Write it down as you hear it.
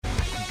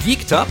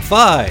Geek Top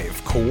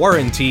 5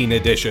 Quarantine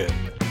Edition.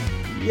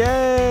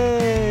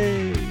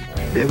 Yay!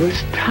 There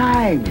was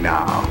time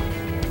now.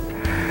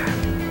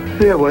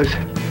 There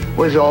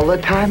was all the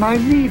time I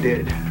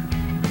needed.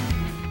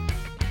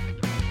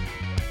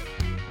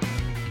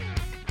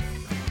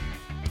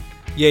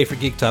 Yay for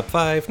Geek Top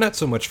 5, not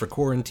so much for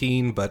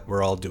quarantine, but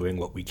we're all doing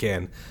what we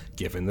can,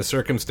 given the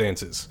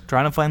circumstances.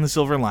 Trying to find the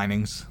silver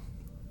linings.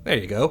 There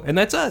you go, and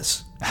that's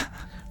us.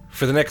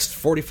 For the next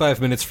 45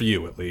 minutes for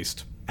you, at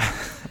least.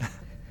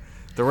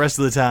 The rest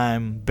of the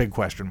time, big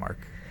question mark.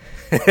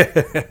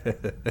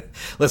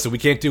 Listen, we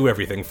can't do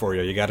everything for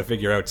you. You got to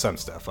figure out some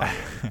stuff.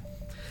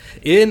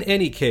 In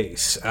any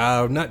case,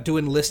 not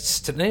doing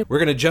lists today. We're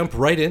going to jump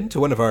right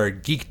into one of our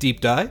geek deep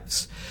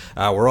dives.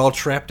 We're all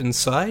trapped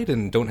inside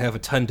and don't have a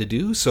ton to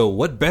do, so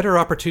what better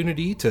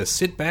opportunity to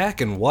sit back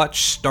and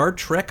watch Star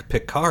Trek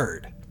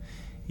Picard?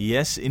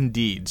 Yes,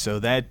 indeed. So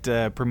that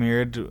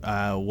premiered,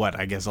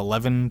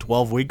 11,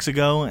 12 weeks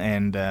ago,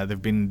 and there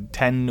have been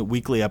 10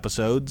 weekly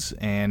episodes,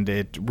 and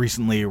it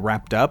recently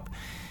wrapped up.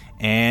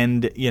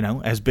 And,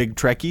 as big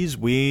Trekkies,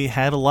 we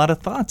had a lot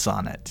of thoughts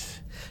on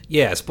it.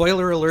 Yeah,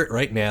 spoiler alert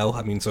right now.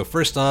 I mean, so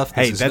first off,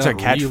 this hey, is that's not our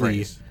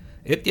catchphrase.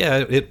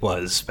 It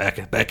was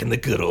back in the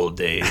good old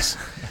days.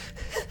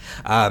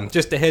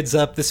 Just a heads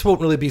up, this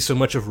won't really be so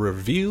much of a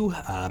review.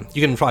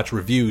 You can watch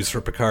reviews for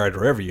Picard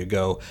wherever you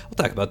go. We'll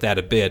talk about that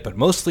a bit, but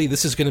mostly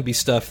this is going to be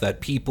stuff that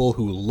people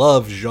who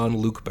love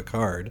Jean-Luc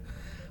Picard,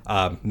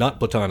 not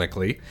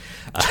platonically,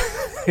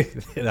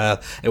 and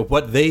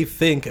what they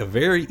think are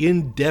very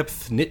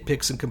in-depth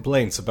nitpicks and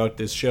complaints about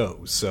this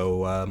show.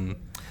 So,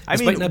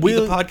 this might not be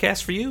the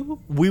podcast for you.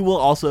 We will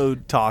also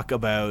talk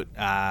about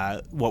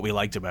what we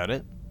liked about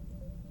it.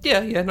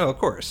 Yeah, no, of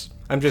course.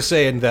 I'm just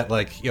saying that,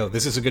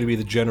 this isn't going to be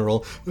the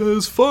general,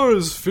 as far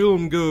as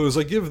film goes,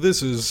 I give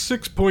this a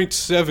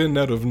 6.7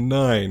 out of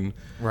 9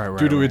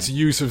 due to its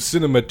use of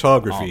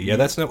cinematography. Yeah,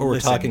 that's not what we're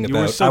talking about.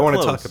 You were so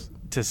close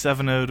to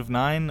 7 out of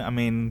 9. I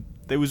mean,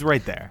 it was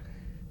right there.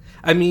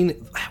 I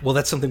mean, well,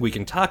 that's something we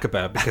can talk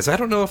about, because I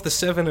don't know if the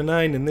 7 and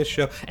 9 in this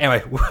show...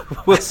 Anyway,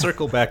 we'll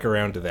circle back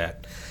around to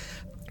that.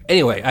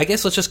 Anyway, I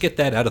guess let's just get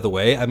that out of the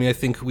way. I mean, I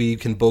think we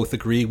can both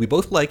agree. We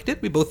both liked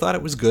it. We both thought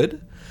it was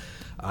good.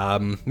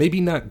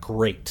 Maybe not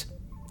great.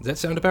 Does that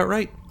sound about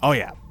right? Oh,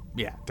 yeah.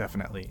 Yeah,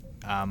 definitely.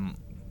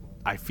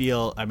 I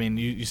feel... I mean,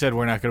 you said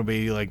we're not going to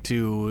be,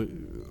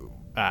 too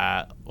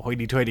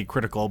hoity-toity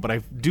critical, but I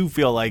do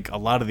feel like a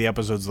lot of the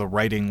episodes, the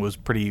writing was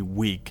pretty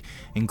weak,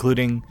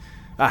 including...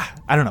 I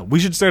don't know. We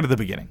should start at the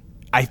beginning.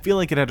 I feel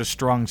like it had a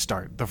strong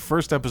start. The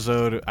first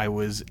episode, I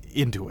was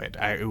into it.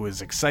 It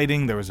was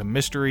exciting. There was a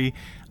mystery.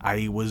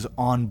 I was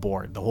on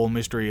board. The whole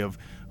mystery of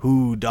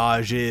who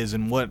Daj is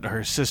and what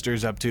her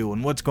sister's up to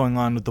and what's going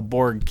on with the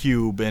Borg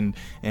cube and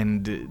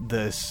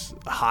this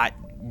hot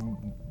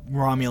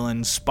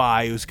Romulan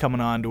spy who's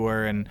coming on to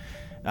her and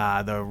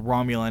the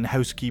Romulan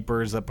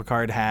housekeepers that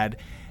Picard had.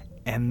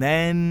 And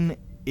then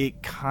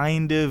it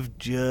kind of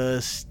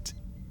just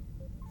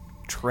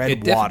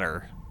tread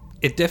water.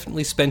 It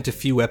definitely spent a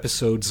few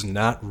episodes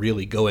not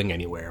really going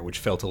anywhere, which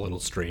felt a little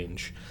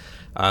strange.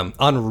 On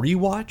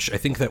rewatch, I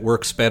think that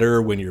works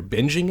better when you're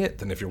binging it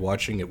than if you're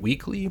watching it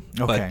weekly.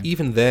 Okay. But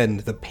even then,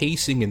 the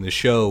pacing in the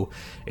show,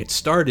 it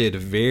started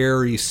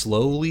very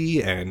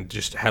slowly and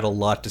just had a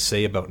lot to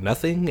say about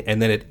nothing,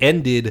 and then it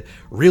ended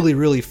really,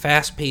 really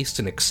fast-paced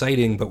and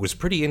exciting, but was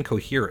pretty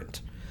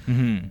incoherent.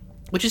 Mm-hmm.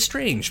 Which is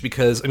strange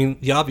because, I mean,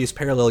 the obvious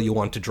parallel you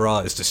want to draw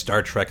is to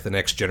Star Trek The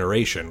Next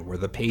Generation, where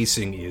the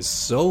pacing is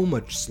so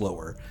much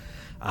slower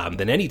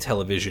than any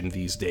television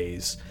these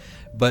days.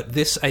 But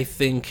this, I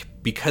think,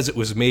 because it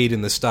was made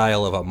in the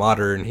style of a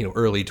modern,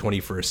 early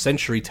 21st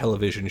century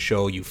television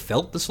show, you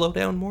felt the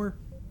slowdown more?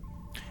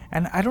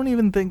 And I don't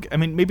even think, I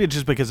mean, maybe it's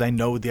just because I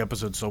know the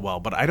episodes so well,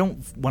 but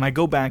when I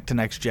go back to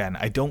Next Gen,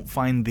 I don't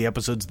find the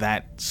episodes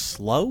that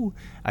slow.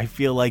 I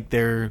feel like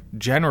they're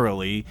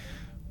generally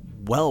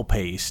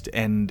well-paced,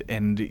 and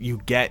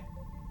you get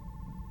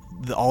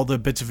all the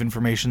bits of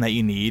information that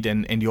you need,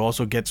 and you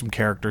also get some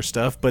character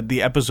stuff, but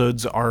the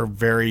episodes are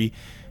very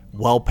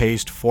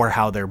well-paced for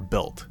how they're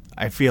built.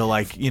 I feel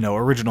like,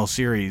 original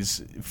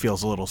series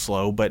feels a little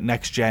slow, but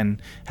Next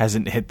Gen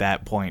hasn't hit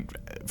that point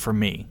for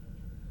me.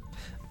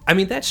 I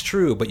mean, that's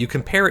true, but you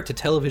compare it to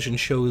television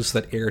shows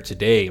that air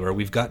today, where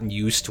we've gotten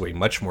used to a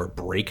much more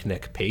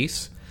breakneck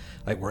pace,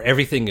 where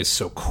everything is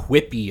so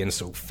quippy and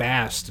so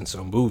fast and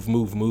so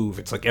move.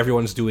 It's like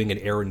everyone's doing an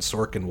Aaron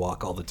Sorkin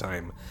walk all the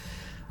time.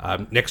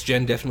 Next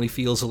Gen definitely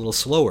feels a little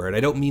slower, and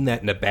I don't mean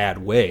that in a bad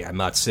way. I'm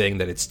not saying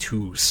that it's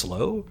too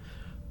slow,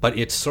 but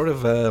it's sort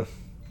of a,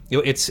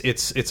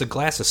 it's a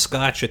glass of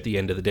scotch at the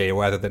end of the day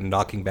rather than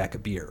knocking back a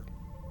beer.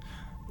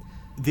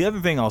 The other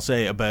thing I'll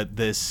say about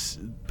this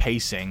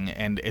pacing,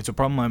 and it's a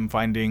problem I'm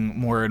finding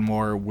more and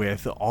more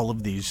with all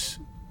of these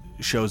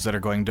shows that are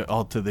going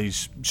to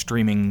these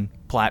streaming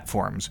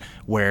platforms,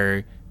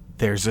 where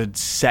there's a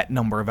set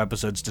number of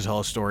episodes to tell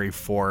a story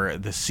for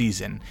the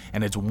season,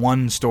 and it's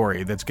one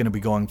story that's going to be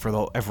going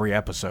for every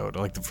episode,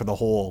 for the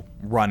whole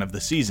run of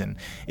the season,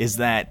 is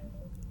that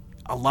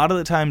a lot of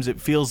the times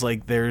it feels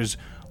like there's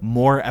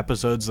more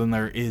episodes than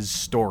there is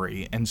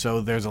story. And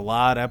so there's a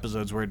lot of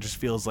episodes where it just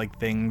feels like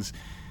things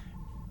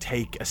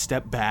take a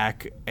step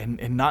back, and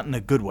not in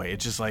a good way.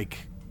 It's just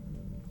like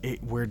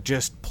we're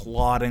just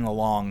plodding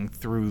along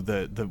through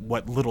the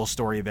what little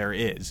story there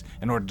is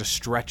in order to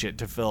stretch it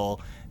to fill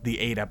the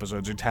 8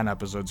 episodes or 10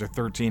 episodes or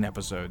 13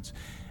 episodes.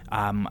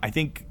 I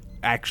think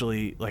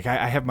actually, like,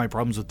 I have my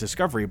problems with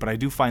Discovery, but I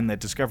do find that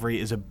Discovery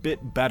is a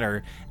bit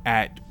better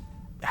at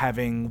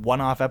having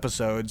one-off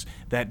episodes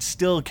that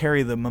still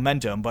carry the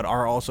momentum but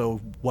are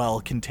also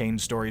well-contained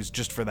stories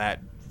just for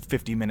that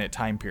 50-minute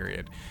time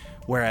period.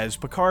 Whereas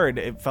Picard,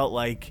 it felt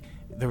like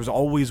there was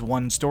always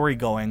one story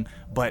going,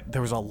 but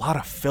there was a lot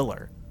of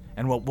filler.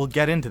 And we'll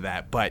get into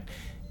that, but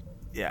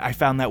I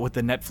found that with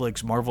the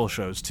Netflix Marvel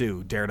shows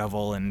too,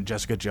 Daredevil and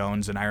Jessica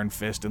Jones and Iron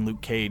Fist and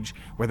Luke Cage,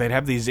 where they'd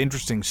have these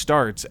interesting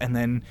starts, and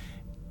then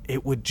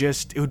it would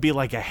be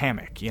like a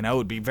hammock, you know? It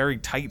would be very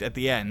tight at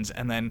the ends,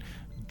 and then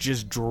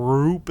just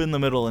droop in the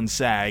middle and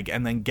sag,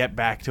 and then get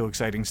back to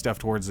exciting stuff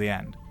towards the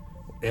end.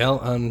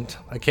 Well,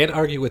 I can't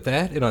argue with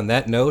that, and on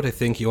that note, I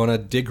think you want to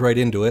dig right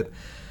into it.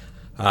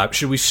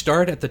 Should we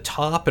start at the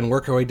top and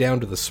work our way down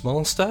to the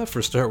small stuff,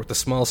 or start with the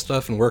small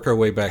stuff and work our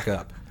way back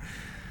up?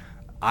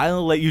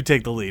 I'll let you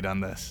take the lead on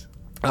this.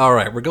 All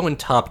right, we're going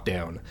top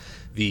down.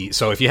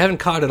 So if you haven't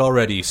caught it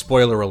already,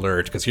 spoiler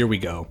alert, because here we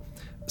go.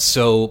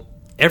 So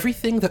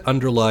everything that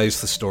underlies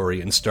the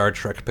story in Star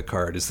Trek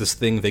Picard is this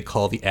thing they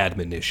call the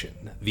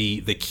admonition.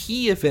 The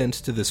key event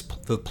to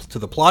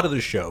the plot of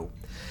the show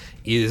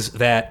is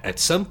that at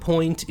some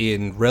point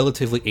in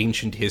relatively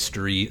ancient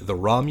history, the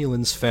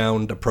Romulans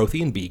found a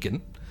Prothean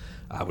beacon,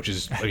 which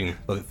is, I mean,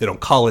 they don't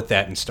call it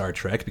that in Star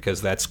Trek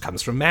because that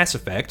comes from Mass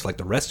Effect, like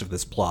the rest of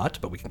this plot,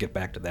 but we can get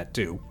back to that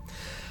too.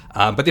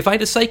 But they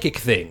find a psychic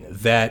thing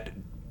that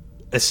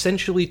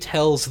essentially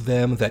tells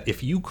them that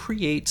if you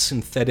create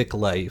synthetic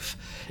life,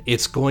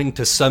 it's going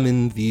to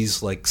summon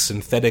these, like,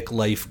 synthetic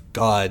life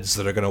gods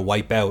that are going to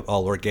wipe out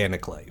all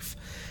organic life.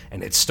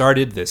 And it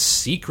started this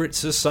secret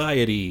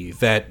society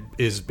that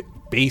is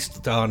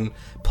based on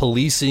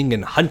policing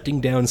and hunting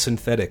down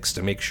synthetics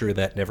to make sure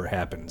that never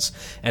happens.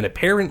 And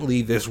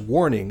apparently this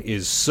warning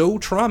is so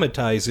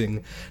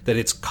traumatizing that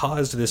it's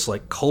caused this,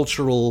 like,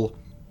 cultural,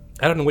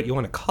 I don't know what you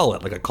want to call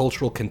it, like a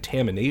cultural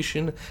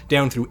contamination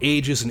down through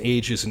ages and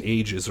ages and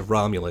ages of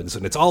Romulans.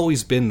 And it's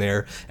always been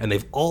there, and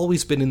they've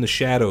always been in the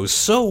shadows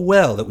so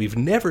well that we've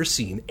never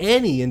seen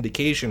any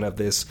indication of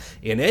this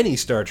in any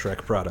Star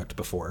Trek product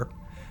before.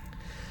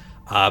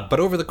 But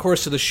over the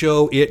course of the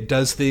show, it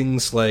does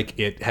things like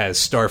it has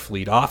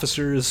Starfleet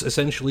officers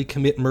essentially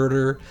commit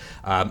murder.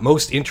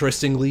 Most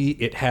interestingly,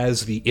 it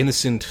has the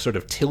innocent sort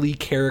of Tilly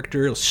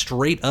character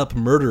straight up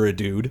murder a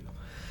dude.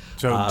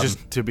 So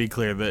just to be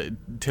clear,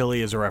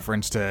 Tilly is a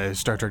reference to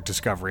Star Trek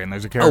Discovery, and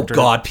there's a character... Oh,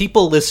 God.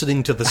 People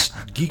listening to the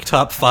Geek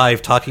Top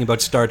 5 talking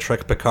about Star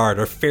Trek Picard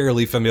are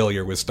fairly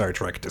familiar with Star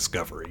Trek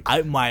Discovery.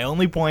 My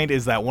only point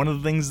is that one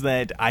of the things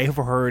that I have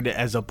heard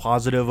as a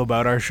positive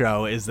about our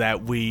show is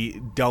that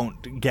we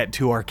don't get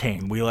too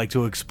arcane. We like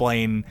to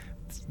explain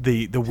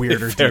the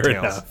weirder Fair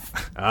details.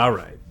 Enough. All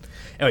right.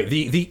 Anyway,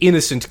 the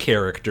innocent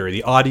character,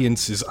 the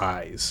audience's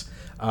eyes...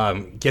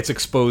 gets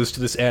exposed to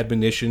this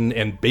admonition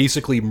and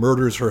basically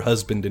murders her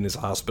husband in his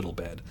hospital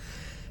bed.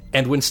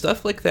 And when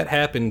stuff like that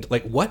happened,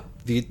 like, what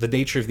the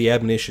nature of the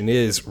admonition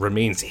is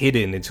remains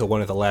hidden until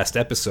one of the last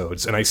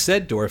episodes. And I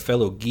said to our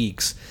fellow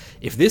geeks,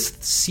 if this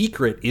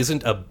secret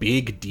isn't a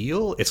big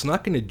deal, it's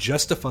not going to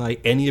justify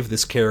any of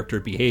this character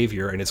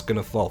behavior, and it's going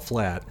to fall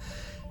flat.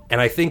 And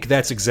I think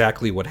that's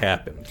exactly what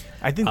happened.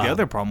 I think the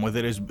other problem with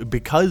it is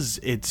because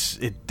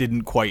it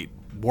didn't quite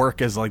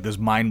work as like this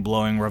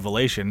mind-blowing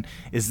revelation,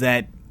 is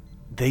that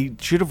they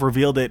should have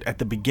revealed it at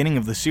the beginning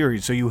of the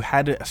series so you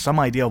had some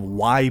idea of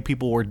why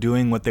people were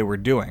doing what they were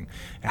doing.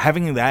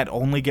 Having that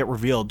only get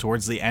revealed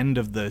towards the end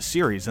of the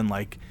series, and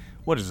like,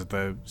 what is it,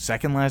 the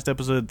second last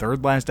episode,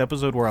 third last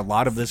episode, where a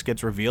lot of this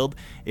gets revealed,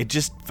 it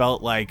just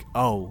felt like,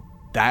 oh,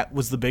 that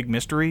was the big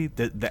mystery,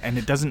 and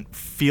it doesn't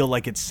feel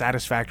like it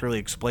satisfactorily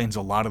explains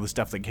a lot of the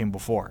stuff that came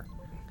before.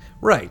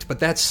 Right, but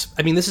this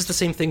is the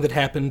same thing that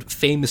happened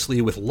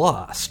famously with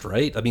Lost,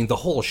 right? I mean, the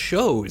whole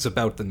show is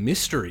about the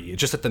mystery. It's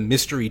just that the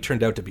mystery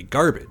turned out to be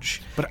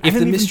garbage. But if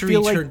the mystery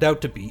turned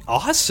out to be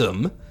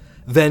awesome,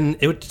 then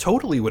it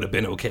totally would have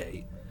been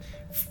okay.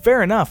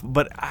 Fair enough,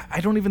 but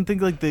I don't even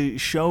think like the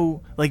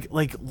show, like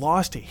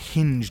Lost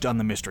hinged on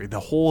the mystery.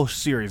 The whole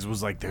series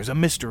was like, there's a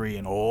mystery,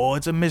 and oh,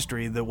 it's a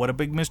mystery. What a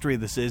big mystery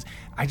this is.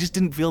 I just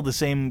didn't feel the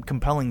same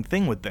compelling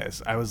thing with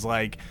this. I was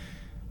like,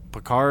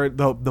 Picard,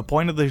 the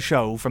point of the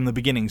show from the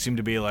beginning seemed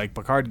to be like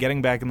Picard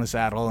getting back in the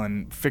saddle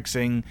and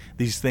fixing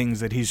these things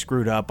that he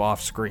screwed up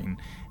off screen.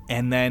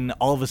 And then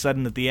all of a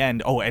sudden at the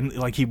end, and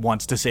like he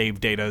wants to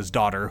save Data's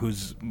daughter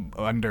who's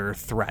under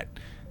threat.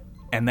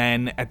 And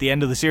then at the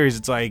end of the series,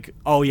 it's like,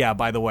 oh yeah,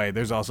 by the way,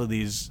 there's also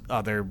these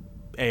other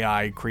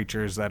AI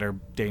creatures that are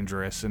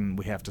dangerous and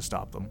we have to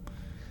stop them.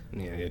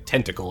 Yeah,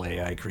 tentacle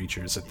AI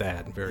creatures at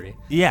that. Very.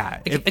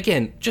 Yeah.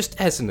 Again, just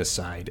as an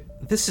aside,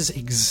 this is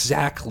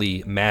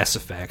exactly Mass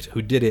Effect,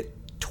 who did it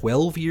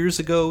 12 years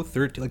ago,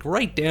 13, like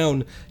right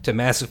down to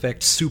Mass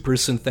Effect super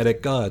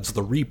synthetic gods,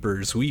 the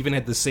Reapers, who even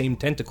had the same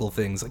tentacle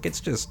things. Like,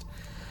 it's just...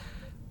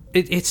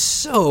 It's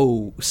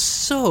so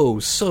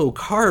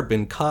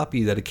carbon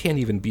copy that it can't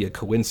even be a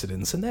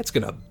coincidence, and that's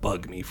going to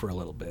bug me for a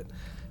little bit.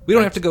 We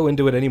don't have to go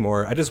into it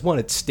anymore. I just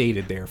want it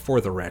stated there for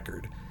the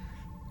record.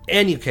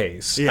 Any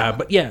case,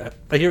 but yeah,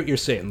 I hear what you're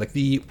saying. Like,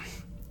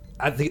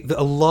 I think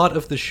a lot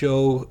of the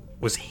show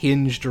was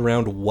hinged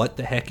around what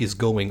the heck is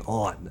going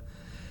on.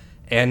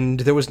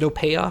 And there was no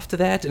payoff to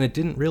that, and it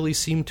didn't really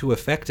seem to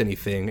affect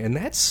anything, and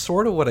that's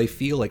sort of what I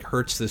feel like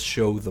hurts this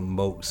show the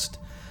most.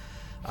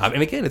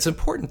 And again, it's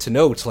important to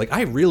note, like,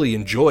 I really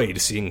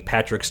enjoyed seeing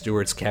Patrick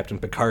Stewart's Captain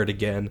Picard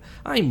again.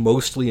 I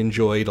mostly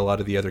enjoyed a lot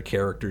of the other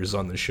characters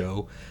on the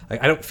show.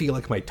 I don't feel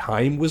like my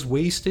time was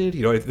wasted.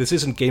 You know, this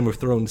isn't Game of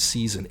Thrones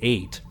Season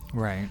 8.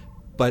 Right.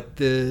 But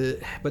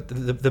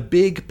the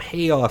big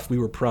payoff we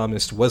were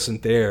promised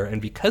wasn't there,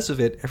 and because of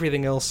it,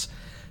 everything else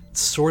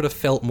sort of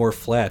felt more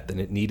flat than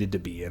it needed to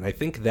be. And I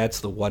think that's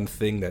the one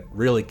thing that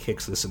really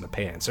kicks this in the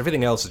pants.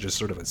 Everything else is just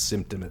sort of a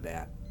symptom of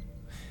that.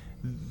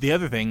 The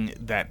other thing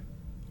that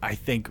I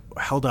think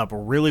held up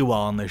really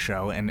well on this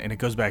show, and it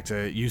goes back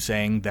to you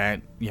saying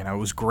that, you know, it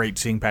was great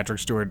seeing Patrick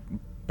Stewart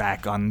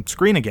back on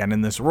screen again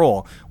in this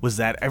role, was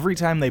that every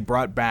time they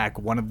brought back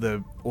one of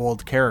the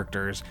old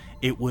characters,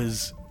 it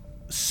was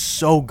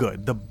so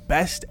good. The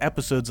best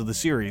episodes of the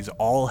series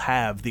all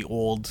have the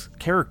old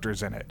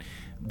characters in it.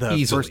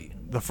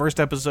 The first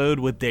episode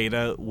with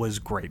Data was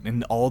great,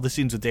 and all the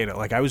scenes with Data.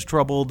 Like, I was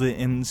troubled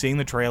in seeing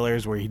the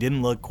trailers where he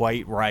didn't look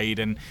quite right,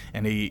 and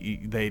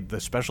the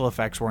special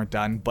effects weren't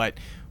done. But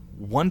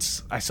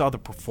once I saw the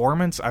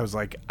performance, I was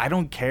like, I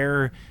don't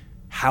care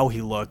how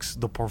he looks.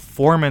 The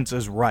performance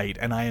is right,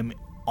 and I am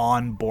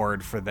on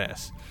board for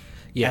this.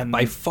 Yeah, and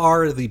by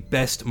far the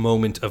best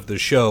moment of the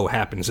show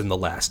happens in the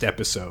last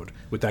episode,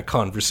 with that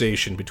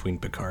conversation between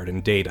Picard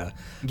and Data.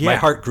 Yeah. My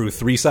heart grew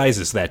 3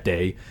 sizes that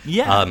day.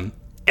 Yeah.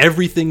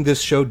 Everything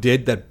this show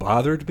did that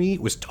bothered me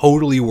was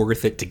totally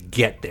worth it to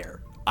get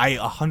there. I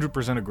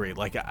 100% agree.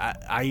 Like,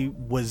 I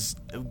was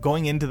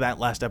going into that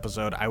last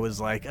episode, I was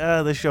like,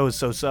 this show is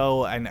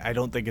so-so, and I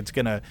don't think it's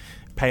going to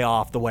pay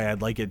off the way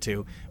I'd like it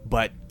to.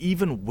 But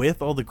even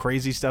with all the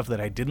crazy stuff that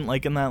I didn't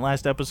like in that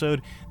last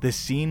episode, the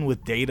scene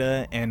with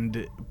Data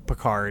and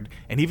Picard,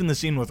 and even the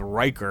scene with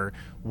Riker,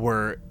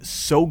 were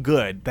so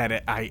good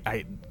that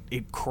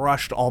it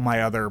crushed all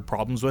my other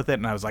problems with it,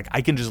 and I was like,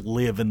 I can just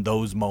live in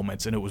those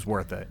moments, and it was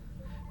worth it.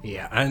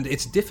 Yeah, and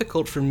it's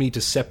difficult for me to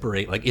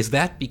separate, like, is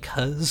that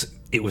because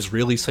it was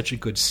really such a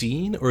good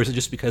scene, or is it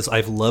just because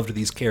I've loved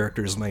these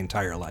characters my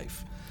entire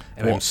life,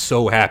 and I'm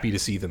so happy to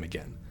see them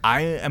again?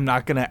 I am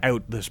not going to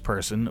out this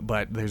person,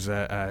 but there's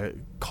a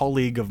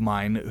colleague of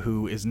mine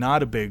who is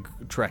not a big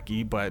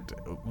Trekkie,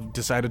 but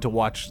decided to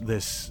watch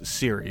this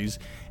series,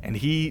 and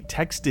he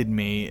texted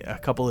me a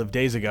couple of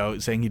days ago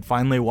saying he'd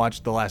finally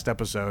watched the last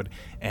episode,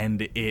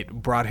 and it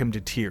brought him to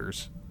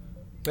tears.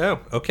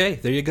 Oh, okay.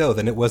 There you go.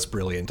 Then it was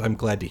brilliant. I'm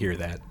glad to hear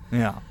that.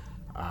 Yeah.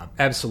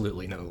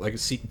 Absolutely. No, like,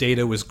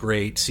 Data was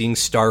great. Seeing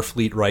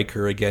Starfleet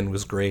Riker again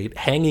was great.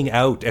 Hanging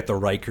out at the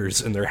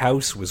Rikers in their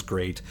house was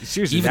great.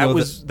 Seriously,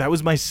 that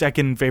was my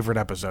second favorite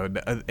episode,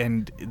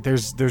 and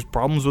there's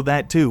problems with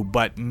that too.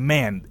 But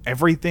man,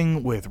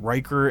 everything with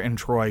Riker and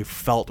Troy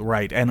felt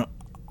right, and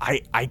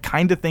I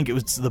kind of think it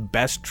was the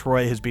best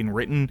Troy has been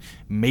written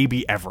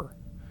maybe ever.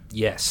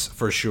 Yes,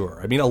 for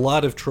sure. I mean, a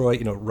lot of Troy,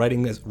 you know,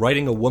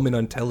 writing a woman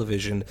on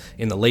television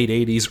in the late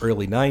 80s,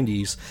 early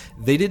 90s,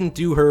 they didn't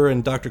do her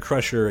and Dr.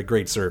 Crusher a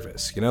great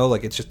service. You know,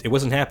 like, it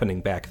wasn't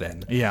happening back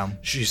then. Yeah.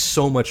 She's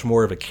so much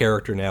more of a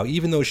character now,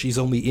 even though she's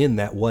only in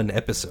that one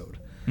episode.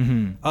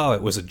 Mm-hmm. Oh,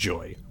 it was a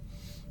joy.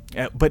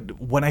 But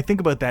when I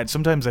think about that,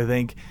 sometimes I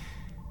think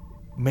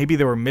maybe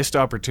there were missed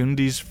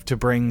opportunities to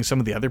bring some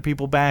of the other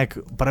people back,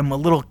 but I'm a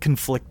little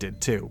conflicted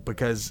too,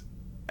 because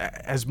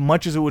as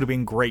much as it would have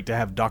been great to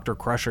have Dr.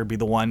 Crusher be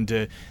the one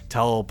to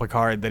tell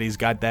Picard that he's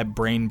got that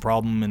brain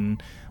problem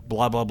and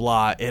blah, blah,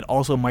 blah, it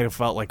also might have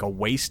felt like a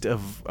waste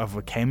of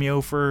a cameo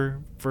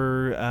for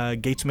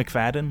Gates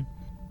McFadden.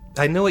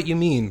 I know what you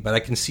mean, but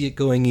I can see it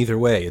going either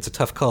way. It's a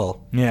tough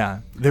call. Yeah.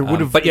 There would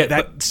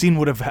have scene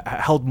would have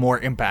held more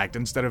impact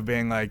instead of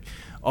being like,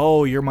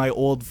 oh, you're my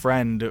old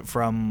friend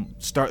from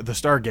the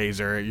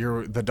Stargazer,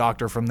 you're the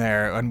doctor from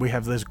there, and we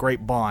have this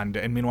great bond,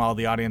 and meanwhile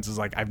the audience is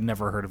like, I've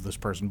never heard of this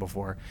person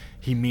before.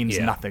 He means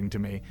nothing to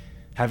me.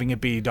 Having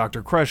it be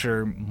Dr.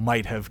 Crusher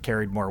might have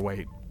carried more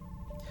weight.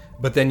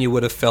 But then you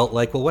would have felt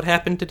like, well, what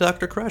happened to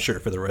Dr.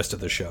 Crusher for the rest of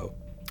the show?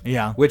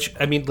 Yeah. Which,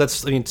 I mean,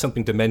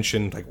 something to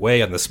mention, like,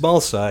 way on the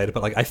small side,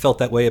 but, like, I felt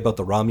that way about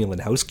the Romulan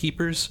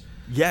housekeepers.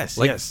 Yes,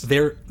 like, yes.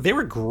 They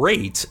were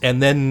great,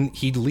 and then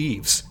he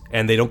leaves,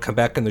 and they don't come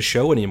back on the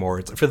show anymore.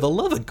 It's, for the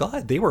love of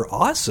God, they were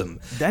awesome.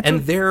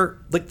 They're,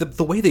 like,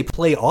 the way they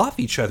play off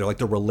each other, like,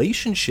 the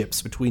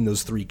relationships between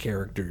those three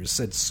characters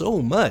said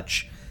so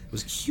much. It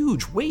was a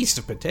huge waste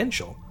of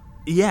potential.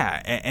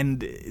 Yeah,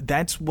 and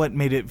that's what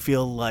made it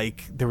feel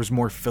like there was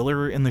more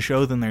filler in the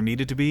show than there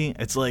needed to be.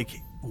 It's like,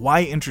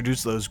 why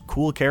introduce those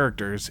cool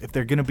characters if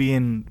they're going to be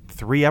in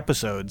 3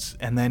 episodes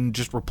and then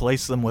just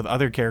replace them with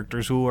other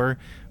characters who are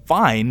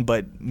fine,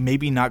 but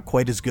maybe not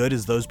quite as good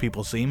as those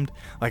people seemed?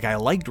 Like, I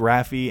liked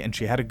Raffi, and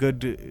she had a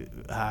good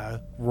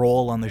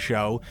role on the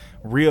show.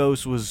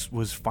 Rios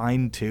was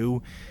fine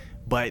too,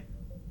 but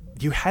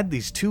you had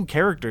these 2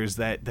 characters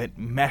that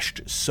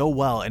meshed so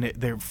well, and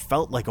there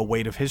felt like a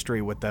weight of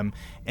history with them,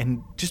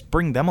 and just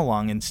bring them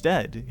along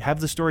instead.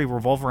 Have the story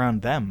revolve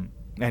around them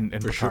and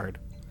Picard.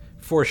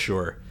 For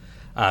sure.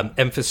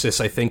 Emphasis,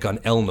 I think, on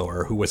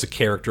Elnor, who was a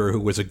character who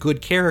was a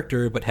good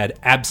character, but had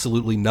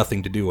absolutely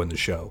nothing to do in the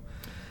show.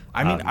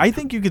 I mean, I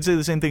think you could say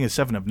the same thing as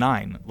Seven of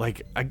Nine.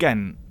 Like,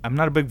 again, I'm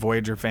not a big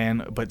Voyager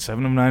fan, but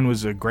Seven of Nine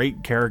was a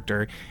great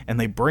character, and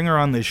they bring her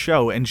on this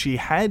show,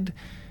 and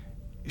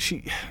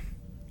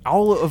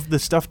all of the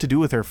stuff to do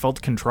with her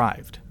felt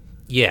contrived.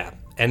 Yeah,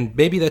 and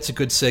maybe that's a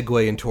good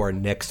segue into our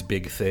next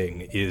big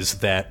thing, is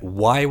that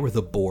why were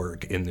the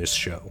Borg in this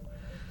show?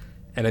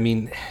 And I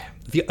mean,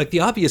 the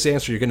obvious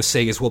answer you're going to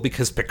say is, well,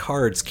 because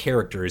Picard's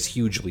character is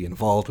hugely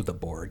involved with the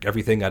Borg.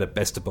 Everything out of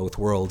Best of Both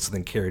Worlds and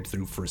then carried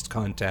through First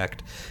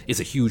Contact is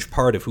a huge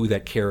part of who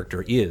that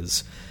character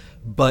is.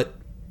 But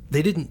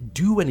they didn't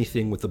do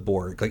anything with the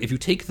Borg. Like, if you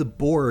take the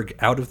Borg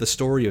out of the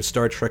story of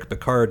Star Trek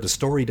Picard, the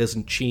story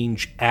doesn't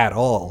change at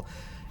all.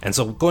 And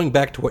so going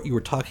back to what you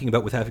were talking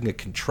about with having a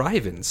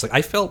contrivance, like,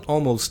 I felt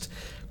almost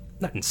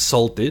not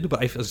insulted, but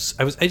I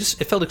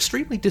felt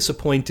extremely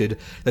disappointed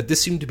that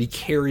this seemed to be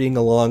carrying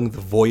along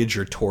the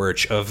Voyager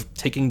torch of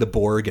taking the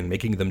Borg and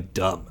making them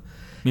dumb.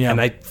 Yeah.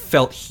 And I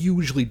felt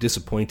hugely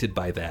disappointed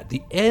by that.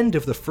 The end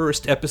of the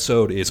first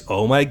episode is,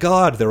 oh my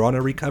god, they're on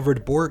a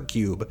recovered Borg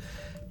cube.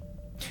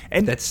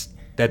 And that's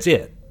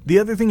it. The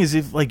other thing is,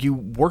 if like you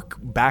work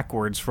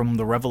backwards from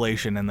the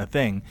revelation and the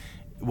thing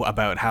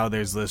about how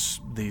there's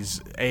these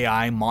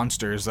AI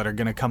monsters that are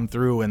going to come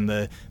through,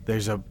 and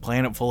there's a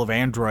planet full of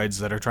androids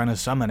that are trying to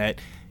summon it,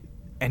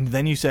 and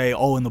then you say,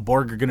 oh, and the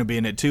Borg are going to be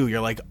in it too.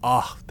 You're like,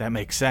 oh, that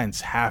makes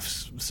sense. Half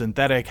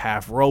synthetic,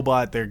 half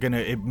robot.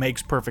 It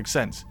makes perfect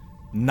sense.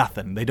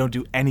 Nothing. They don't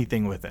do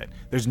anything with it.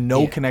 There's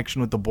no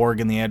connection with the Borg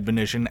and the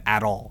Admonition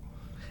at all.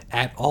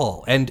 At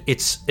all. And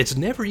it's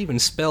never even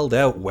spelled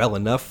out well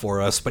enough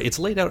for us, but it's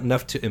laid out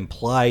enough to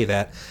imply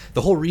that the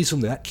whole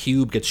reason that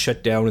cube gets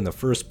shut down in the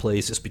first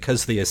place is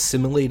because they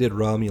assimilated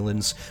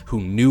Romulans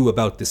who knew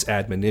about this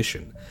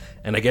admonition.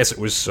 And I guess it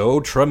was so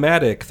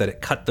traumatic that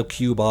it cut the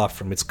cube off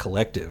from its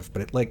collective.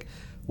 But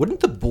wouldn't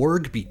the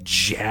Borg be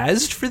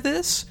jazzed for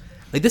this?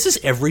 Like, this is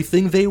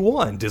everything they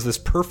want, is this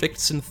perfect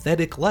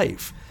synthetic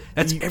life.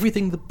 That's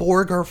everything the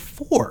Borg are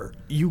for.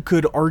 You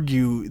could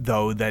argue,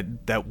 though,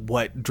 that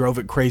what drove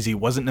it crazy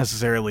wasn't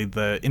necessarily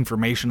the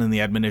information in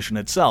the admonition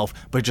itself,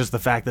 but just the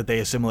fact that they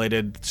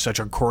assimilated such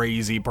a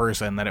crazy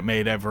person that it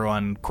made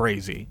everyone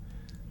crazy.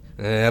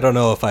 I don't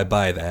know if I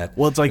buy that.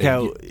 Well, it's like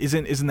how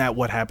isn't that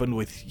what happened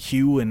with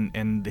Hugh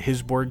and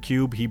his Borg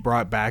cube? He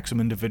brought back some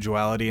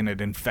individuality and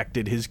it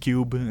infected his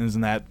cube.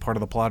 Isn't that part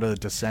of the plot of the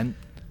Descent?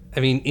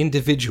 I mean,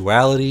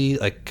 individuality,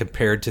 like,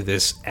 compared to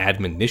this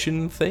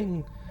admonition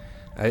thing?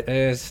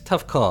 It's a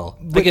tough call.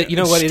 Like, you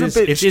know what? It is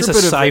a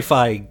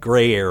sci-fi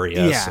gray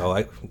area. Yeah. So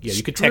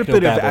you could strip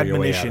it of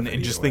admonition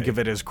and just think of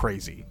it as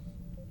crazy.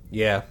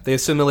 Yeah, they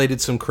assimilated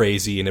some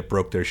crazy and it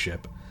broke their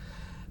ship.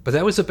 But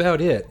that was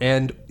about it.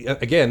 And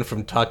again,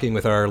 from talking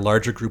with our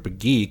larger group of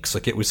geeks,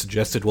 like, it was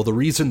suggested, well, the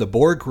reason the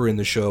Borg were in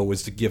the show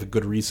was to give a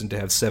good reason to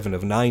have 7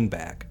 of 9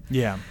 back.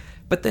 Yeah.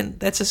 But then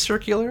that's a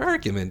circular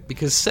argument,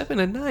 because 7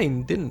 and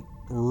 9 didn't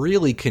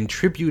really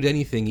contribute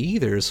anything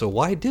either, so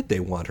why did they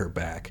want her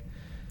back?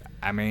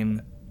 I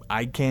mean,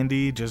 eye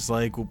candy, just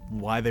like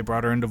why they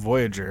brought her into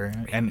Voyager.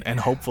 And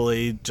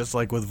hopefully, just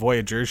like with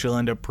Voyager, she'll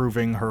end up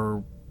proving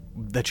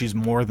that she's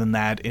more than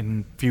that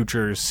in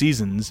future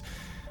seasons.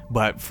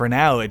 But for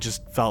now, it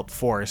just felt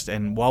forced.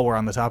 And while we're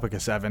on the topic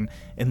of 7,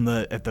 in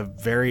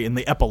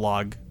the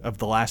epilogue of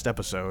the last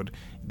episode,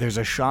 there's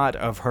a shot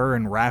of her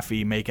and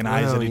Raffi making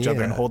eyes at each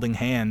other and holding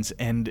hands,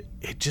 and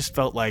it just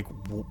felt like,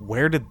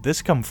 where did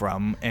this come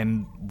from,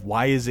 and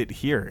why is it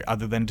here?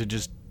 Other than to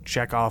just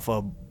check off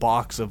a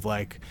box of,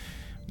 like,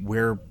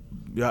 we're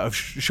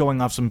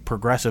showing off some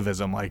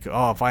progressivism, like,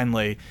 oh,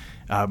 finally,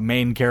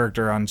 main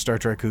character on Star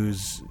Trek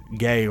who's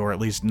gay or at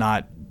least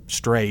not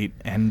straight,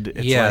 and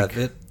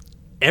it's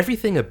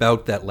everything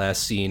about that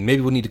last scene, maybe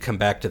we'll need to come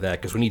back to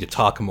that because we need to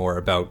talk more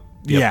about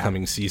the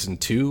upcoming season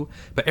 2,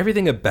 but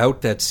everything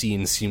about that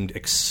scene seemed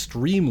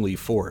extremely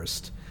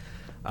forced.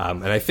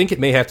 And I think it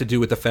may have to do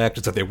with the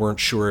fact that they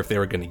weren't sure if they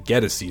were going to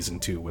get a season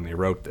 2 when they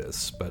wrote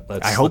this.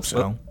 But I hope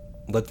so.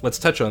 Let's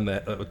touch on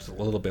that a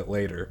little bit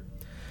later.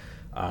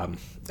 I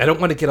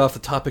don't want to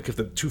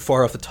get too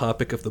far off the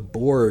topic of the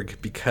Borg,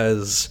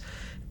 because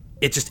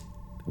it just,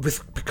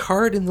 with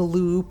Picard in the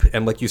loop,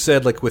 and like you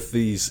said, like with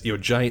these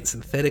giant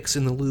synthetics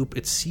in the loop,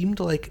 it seemed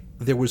like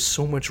there was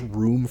so much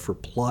room for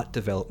plot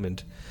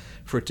development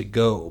for it to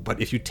go. But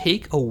if you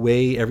take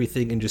away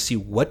everything and just see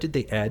what did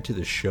they add to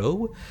the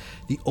show,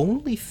 the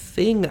only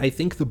thing I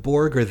think the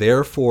Borg are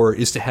there for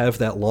is to have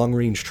that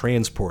long-range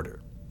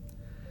transporter.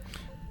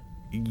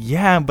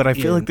 Yeah, but I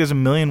feel like there's a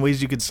million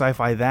ways you could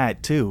sci-fi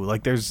that too.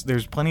 Like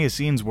there's plenty of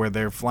scenes where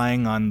they're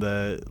flying on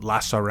the La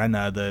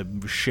Sirena,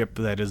 the ship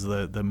that is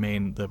the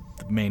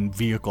main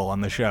vehicle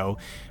on the show,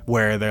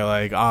 where they're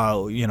like,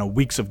 oh,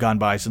 weeks have gone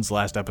by since the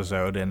last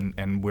episode,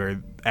 and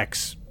we're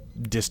X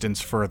distance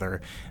further,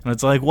 and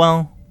it's like,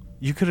 well,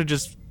 you could have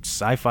just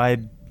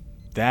sci-fied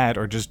that,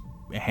 or just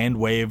hand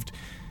waved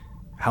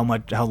how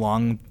much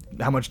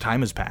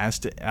time has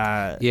passed.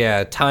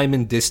 Yeah, time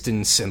and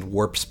distance and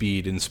warp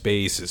speed in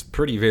space is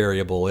pretty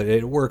variable.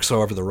 It works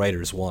however the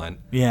writers want.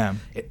 Yeah.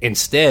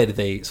 Instead,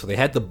 they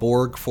had the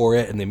Borg for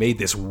it, and they made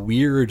this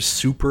weird,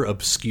 super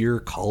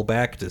obscure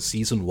callback to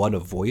season 1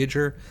 of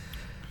Voyager,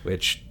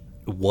 which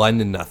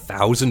 1 in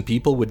 1,000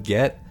 people would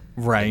get.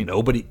 Right.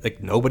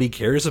 Nobody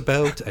cares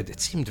about. It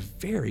seemed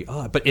very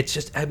odd, but it's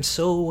just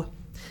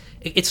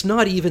it's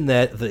not even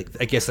that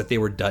I guess that they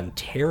were done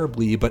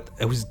terribly, but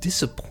I was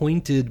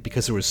disappointed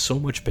because there was so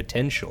much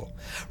potential.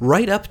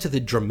 Right up to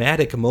the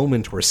dramatic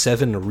moment where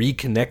Seven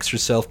reconnects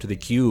herself to the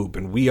cube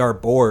and we are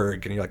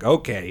Borg, and you're like,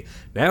 okay,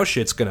 now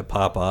shit's gonna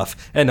pop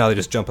off, and now they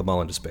just jump them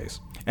all into space.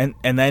 And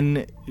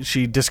then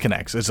she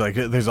disconnects. It's like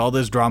there's all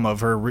this drama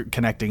of her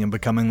connecting and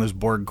becoming this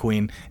Borg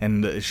queen,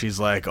 and she's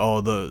like,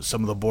 oh,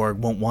 some of the Borg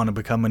won't want to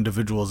become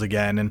individuals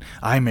again, and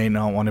I may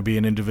not want to be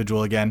an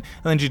individual again.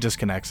 And then she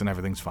disconnects and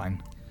everything's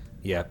fine.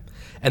 Yeah.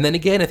 And then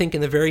again, I think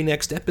in the very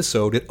next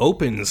episode, it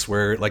opens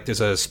where, like,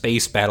 there's a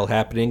space battle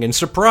happening, and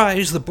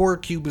surprise, the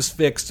Borg cube is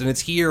fixed, and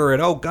it's here,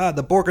 and oh god,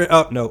 the Borg...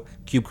 Oh, no,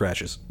 cube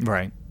crashes.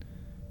 Right.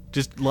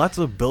 Just lots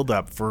of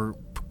build-up for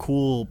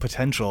cool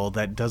potential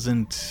that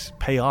doesn't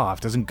pay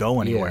off, doesn't go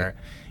anywhere.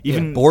 Yeah.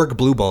 Even Borg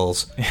blue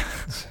balls.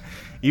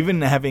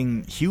 Even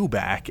having Hugh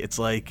back, it's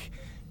like...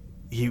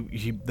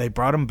 They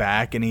brought him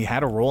back, and he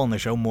had a role in the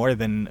show more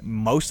than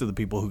most of the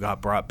people who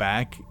got brought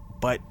back,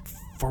 but...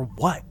 for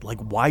what? Like,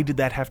 why did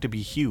that have to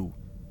be Hugh?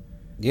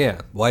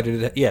 Yeah, why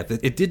did it... Yeah,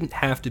 it didn't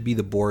have to be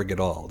the Borg at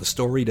all. The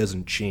story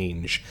doesn't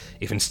change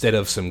if instead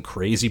of some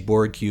crazy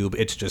Borg cube,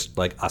 it's just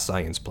like a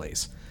science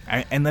place.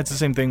 And that's the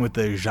same thing with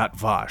the Zhat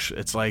Vash.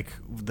 It's like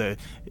the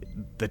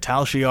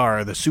Tal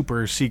Shiar, the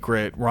super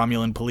secret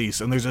Romulan police,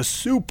 and there's a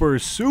super,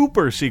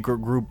 super secret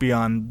group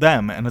beyond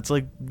them. And it's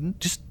like,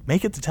 just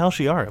make it the Tal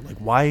Shiar. Like,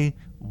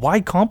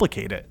 why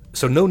complicate it?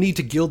 So no need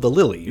to gild the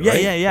lily,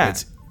 right? Yeah.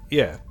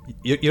 Yeah,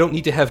 you don't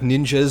need to have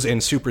ninjas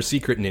and super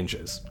secret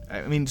ninjas.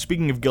 I mean,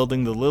 speaking of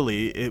gilding the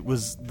lily, it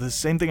was the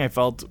same thing I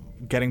felt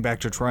getting back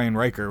to Troy and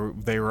Riker.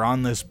 They were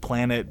on this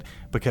planet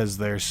because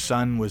their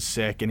son was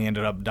sick and he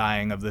ended up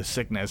dying of this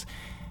sickness.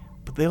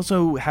 But they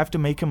also have to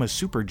make him a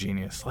super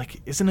genius.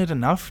 Like, isn't it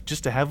enough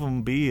just to have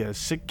him be a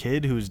sick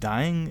kid who's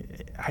dying?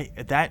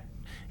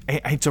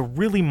 It's a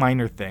really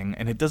minor thing,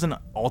 and it doesn't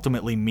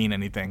ultimately mean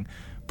anything.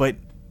 But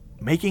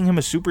making him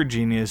a super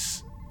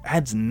genius...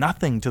 adds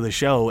nothing to the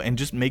show and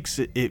just makes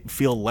it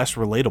feel less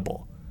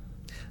relatable.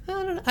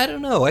 I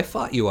don't know. I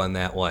fought you on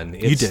that one.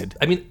 You did.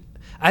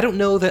 I don't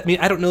know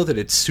that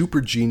it's super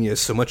genius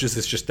so much as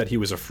it's just that he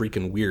was a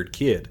freaking weird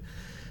kid.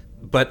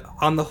 But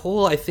on the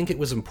whole, I think it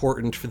was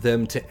important for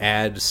them to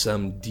add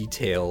some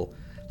detail.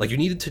 Like, you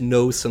needed to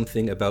know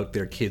something about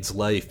their kid's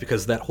life,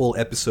 because that whole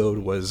episode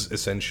was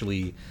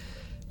essentially...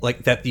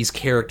 like, that these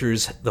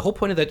characters... The whole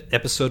point of that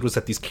episode was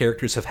that these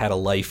characters have had a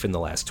life in the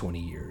last 20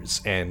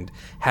 years. And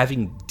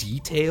having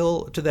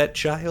detail to that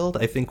child,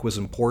 I think, was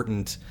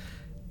important.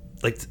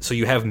 Like, so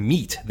you have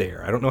meat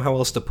there. I don't know how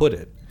else to put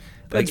it.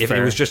 Like, if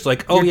it was just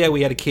like, oh, yeah,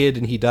 we had a kid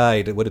and he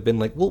died, it would have been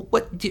like, well,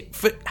 what...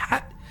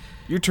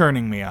 You're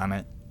turning me on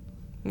it.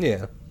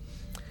 Yeah.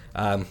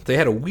 They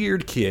had a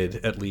weird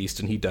kid, at least,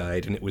 and he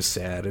died, and it was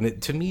sad.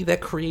 And to me,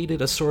 that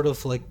created a sort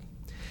of, like...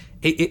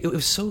 It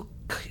was so...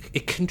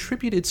 It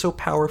contributed so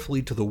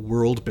powerfully to the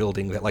world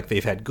building that, like,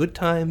 they've had good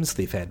times,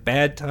 they've had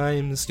bad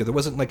times. You know,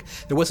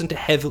 there wasn't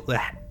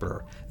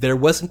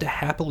a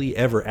happily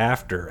ever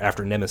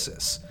after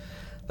Nemesis.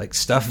 Like,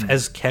 stuff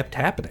has kept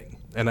happening,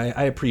 and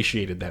I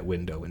appreciated that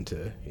window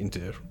into.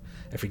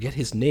 I forget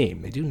his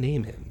name. They do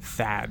name him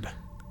Thad.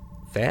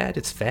 Thad?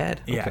 It's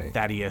Thad? Yeah, okay.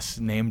 Thaddeus,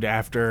 named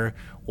after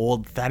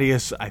old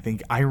Thaddeus, I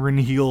think, Iron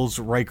Heels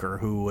Riker,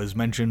 who was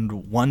mentioned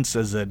once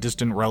as a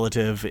distant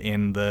relative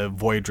in the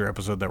Voyager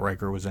episode that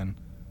Riker was in.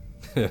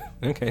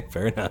 Okay,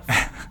 fair enough.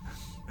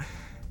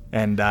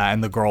 And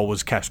the girl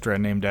was Kestra,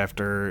 named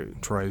after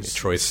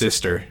Troy's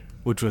sister,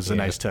 which was a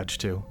nice touch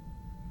too.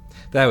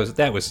 That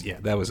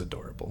was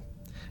adorable.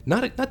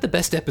 Not the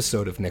best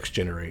episode of Next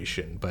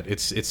Generation, but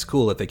it's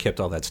cool that they kept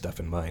all that stuff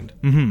in mind.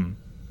 Mm-hmm.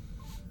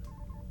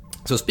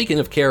 So speaking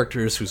of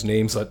characters whose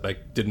names I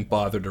didn't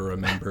bother to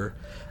remember,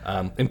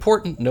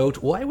 important note,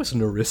 why was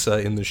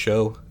Narissa in the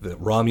show, the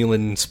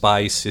Romulan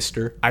spy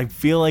sister? I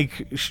feel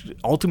like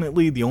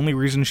ultimately the only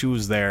reason she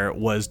was there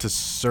was to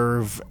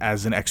serve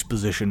as an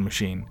exposition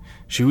machine.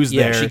 She was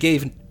there. She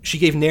gave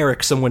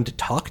Narek someone to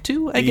talk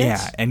to, I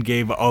guess? Yeah, and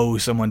gave O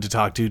someone to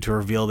talk to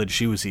reveal that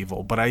she was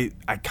evil. But I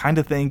kind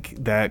of think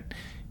that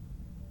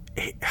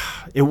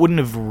it wouldn't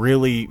have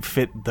really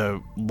fit the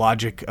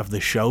logic of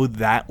the show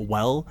that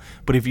well,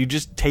 but if you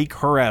just take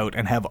her out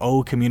and have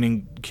O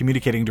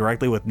communicating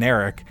directly with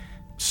Narek,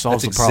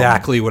 solves That's the problem.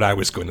 exactly what I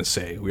was going to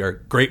say. We are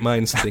great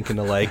minds thinking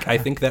alike. I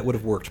think that would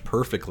have worked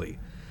perfectly.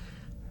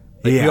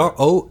 Like, Yeah.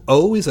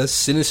 O is a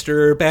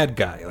sinister bad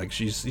guy. Like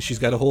she's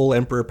got a whole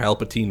Emperor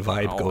Palpatine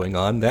vibe going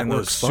on. That and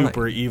works those fine.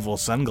 super evil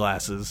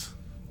sunglasses.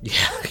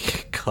 Yeah,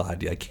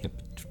 God, I can't.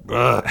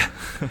 Ugh.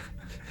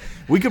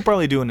 We could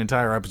probably do an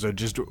entire episode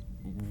just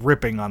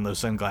ripping on those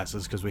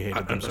sunglasses because we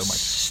hated them so much.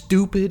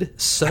 Stupid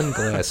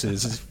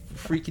sunglasses. It's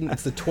freaking.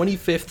 It's the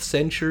 25th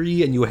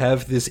century, and you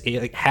have this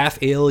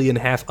half alien,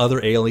 half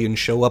other alien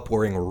show up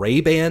wearing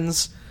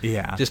Ray-Bans.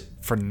 Yeah, Just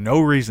for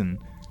no reason.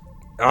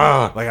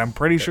 ah. Like, I'm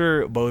pretty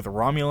sure both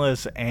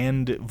Romulus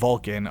and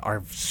Vulcan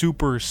are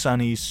super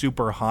sunny,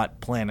 super hot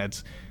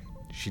planets.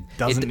 She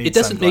doesn't need It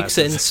doesn't make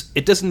sunglasses. sense.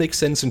 It doesn't make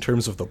sense in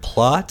terms of the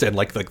plot and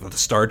like the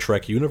Star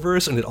Trek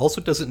universe, and it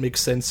also doesn't make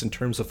sense in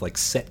terms of like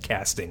set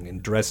casting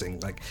and dressing,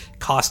 like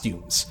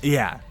costumes.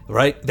 Yeah,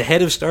 Right? The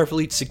head of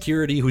Starfleet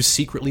Security, who's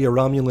secretly a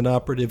Romulan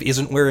operative,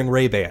 isn't wearing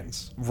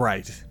Ray-Bans.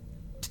 right.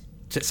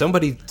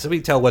 Somebody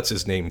tell what's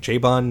his name?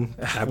 Chabon?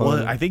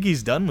 Well, I think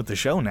he's done with the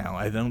show now.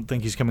 I don't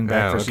think he's coming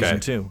back Oh, for okay. season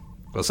 2.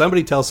 Well,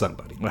 somebody tell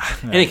somebody.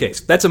 In any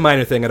case, that's a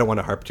minor thing. I don't want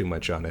to harp too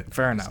much on it.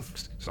 Fair enough.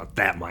 It's not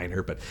that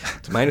minor, but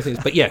it's a minor thing.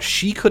 But yeah,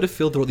 she could have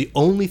filled the role. The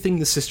only thing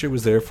the sister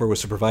was there for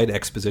was to provide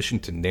exposition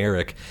to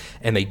Narek,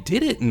 and they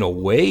did it in a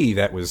way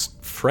that was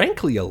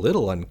frankly a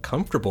little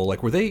uncomfortable.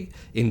 Like, were they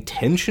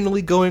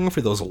intentionally going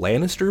for those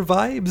Lannister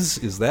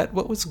vibes? Is that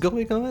what was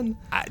going on?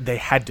 They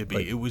had to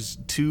be. It was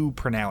too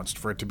pronounced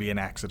for it to be an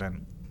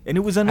accident. And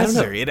it was know.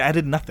 unnecessary. It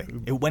added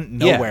nothing. It went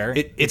nowhere.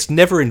 Yeah, it's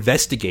never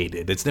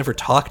investigated. It's never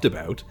talked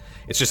about.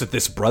 It's just that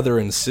this brother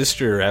and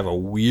sister have a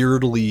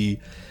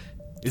weirdly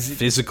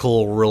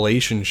physical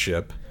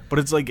relationship. But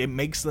it's like, it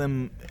makes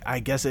them, I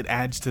guess it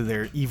adds to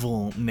their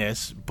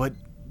evilness, but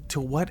to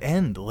what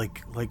end?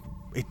 Like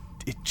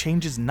it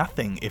changes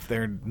nothing if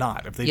they're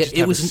not. If they Yeah, just it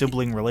have a was-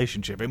 sibling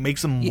relationship. It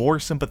makes them more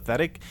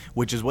sympathetic,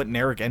 which is what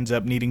Narek ends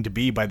up needing to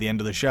be by the end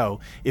of the show.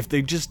 If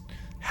they just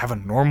have a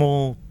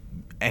normal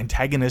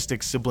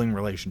antagonistic sibling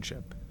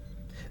relationship.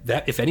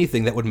 That, if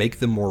anything, that would make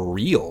them more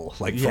real.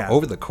 Like, Yeah.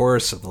 over the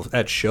course of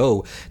that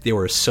show, they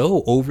were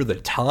so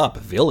over-the-top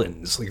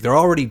villains. Like, they're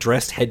already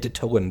dressed head to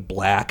toe in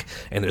black,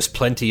 and there's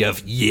plenty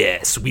of,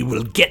 yes, we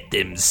will get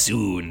them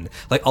soon.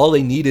 Like, all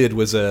they needed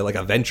was a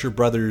Venture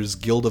Brothers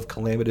Guild of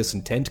Calamitous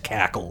Intent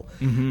cackle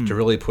to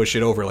really push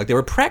it over. Like, they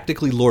were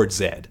practically Lord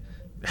Zed,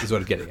 is what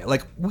I'm getting at.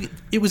 Like,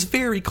 it was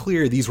very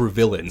clear these were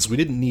villains. We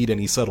didn't need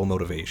any subtle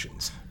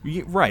motivations.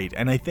 Right,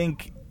 and I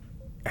think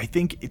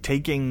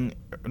taking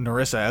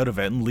Narissa out of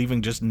it and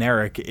leaving just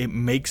Narek, it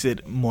makes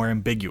it more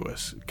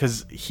ambiguous,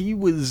 because he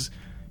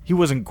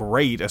wasn't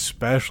great,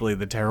 especially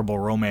the terrible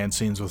romance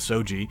scenes with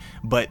Soji,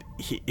 but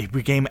it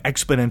became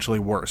exponentially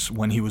worse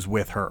when he was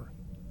with her.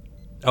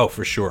 Oh,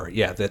 for sure.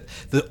 Yeah,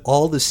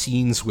 all the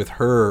scenes with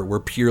her were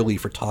purely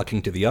for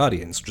talking to the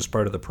audience, which is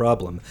part of the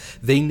problem.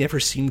 They never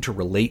seemed to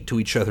relate to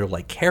each other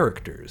like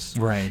characters.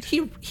 Right.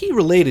 He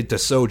related to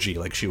Soji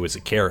like she was a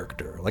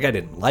character. Like, I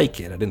didn't like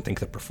it. I didn't think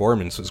the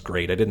performance was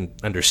great. I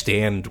didn't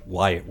understand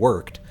why it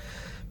worked.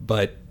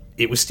 But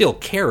it was still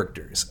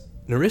characters.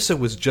 Narissa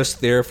was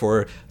just there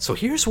for, so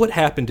here's what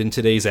happened in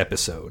today's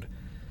episode.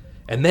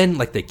 And then,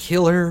 like, they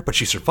kill her, but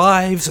she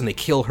survives, and they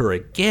kill her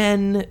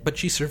again, but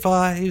she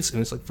survives, and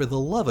it's like, for the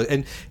love of...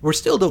 And we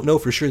still don't know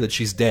for sure that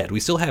she's dead.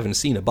 We still haven't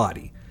seen a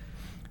body.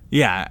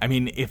 Yeah, I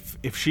mean,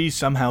 if she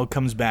somehow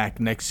comes back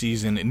next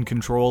season in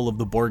control of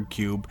the Borg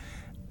cube,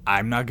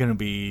 I'm not going to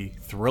be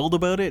thrilled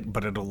about it,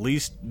 but it'll at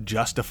least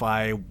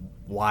justify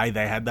why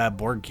they had that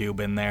Borg cube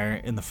in there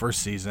in the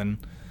first season.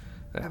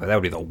 That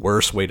would be the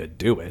worst way to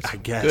do it. I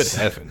guess. Good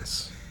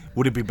heavens.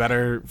 Would it be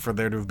better for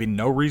there to have been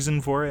no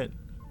reason for it?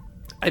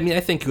 I mean,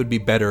 I think it would be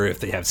better if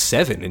they have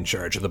Seven in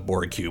charge of the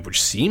Borg cube,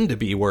 which seemed to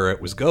be where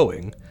it was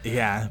going.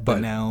 Yeah, but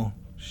now...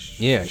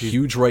 Yeah,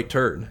 huge right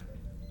turn.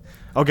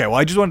 Okay, well,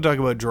 I just want to talk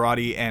about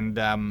Jurati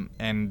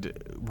and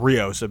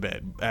Rios a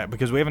bit,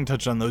 because we haven't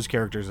touched on those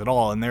characters at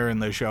all, and they're in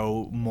the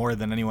show more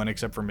than anyone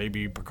except for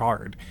maybe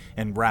Picard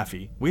and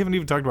Raffi. We haven't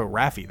even talked about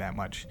Raffi that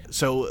much.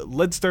 So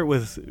let's start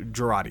with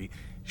Jurati.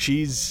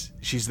 She's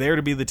there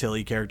to be the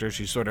Tilly character.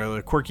 She's sort of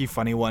a quirky,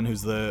 funny one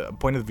who's the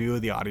point of view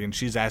of the audience.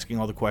 She's asking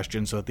all the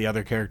questions so that the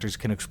other characters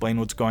can explain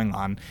what's going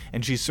on,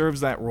 and she serves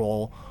that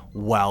role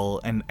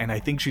well, and I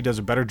think she does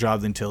a better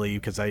job than Tilly,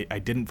 because I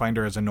didn't find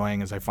her as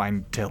annoying as I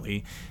find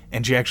Tilly,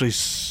 and she actually...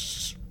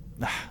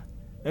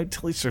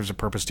 Tilly serves a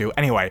purpose too.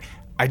 Anyway,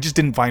 I just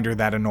didn't find her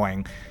that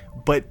annoying.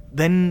 But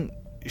then...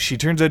 she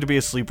turns out to be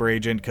a sleeper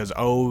agent because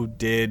O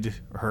did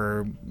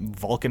her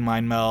Vulcan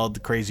mind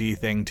meld crazy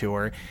thing to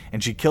her,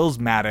 and she kills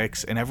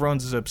Maddox, and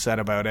everyone's upset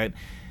about it.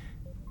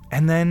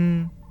 And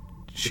then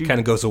she It kind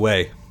of goes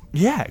away.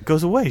 Yeah, it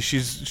goes away.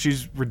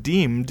 She's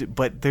redeemed,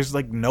 but there's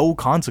like no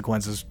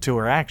consequences to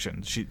her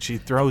actions. She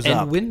throws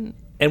up.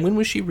 And when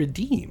was she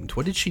redeemed?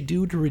 What did she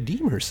do to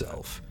redeem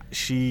herself?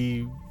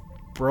 She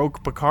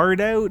broke Picard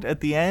out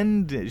at the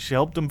end. She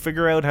helped him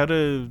figure out how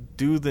to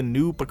do the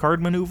new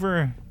Picard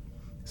maneuver.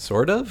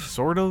 Sort of?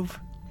 Sort of.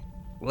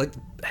 like,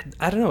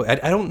 I don't know.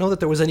 I don't know that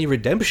there was any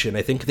redemption.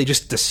 I think they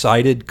just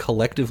decided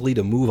collectively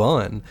to move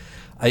on.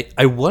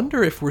 I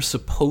wonder if we're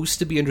supposed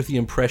to be under the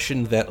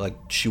impression that, like,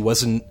 she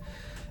wasn't,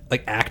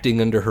 like, acting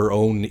under her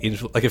own,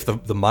 like, if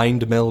the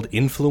mind meld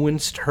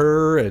influenced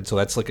her, and so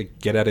that's like a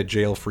get out of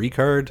jail free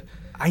card.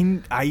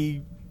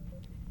 I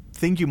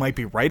think you might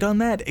be right on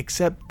that,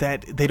 except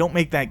that they don't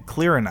make that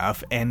clear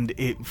enough, and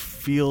it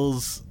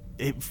feels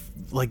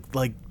like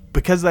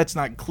because that's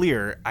not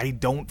clear, I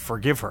don't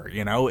forgive her.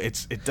 You know,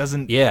 it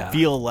doesn't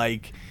feel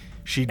like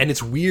she. And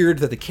it's weird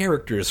that the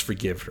characters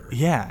forgive her.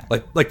 Yeah,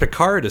 like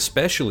Picard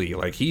especially,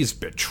 like, he's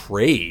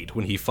betrayed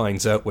when he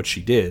finds out what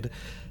she did,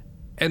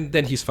 and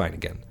then he's fine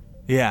again.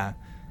 Yeah,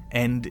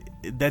 and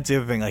that's the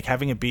other thing. Like,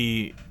 having it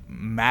be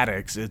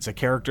Maddox, it's a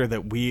character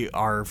that we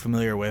are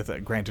familiar with,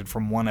 granted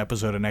from one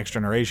episode of Next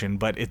Generation,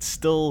 but it's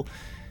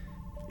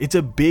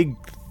a big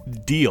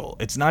deal.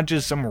 It's not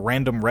just some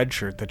random red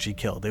shirt that she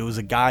killed. It was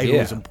a guy who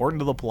was important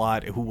to the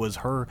plot, who was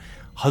her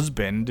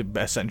husband,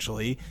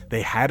 essentially.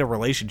 They had a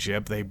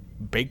relationship. They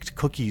baked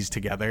cookies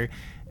together,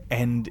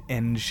 and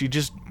she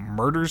just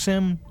murders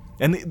him.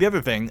 And the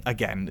other thing,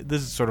 again,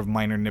 this is sort of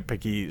minor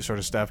nitpicky sort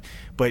of stuff,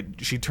 but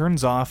she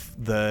turns off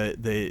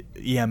the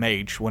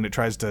EMH when it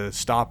tries to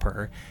stop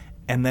her,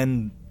 and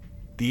then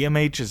the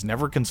EMH is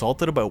never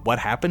consulted about what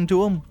happened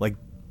to him. Like,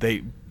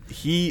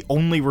 he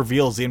only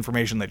reveals the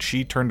information that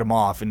she turned him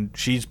off, and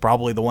she's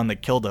probably the one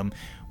that killed him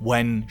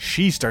when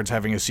she starts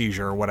having a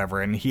seizure or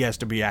whatever, and he has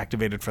to be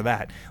activated for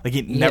that. Like,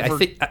 it never.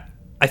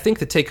 I think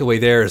the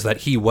takeaway there is that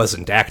he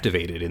wasn't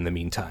activated in the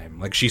meantime.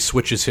 Like, she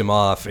switches him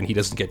off, and he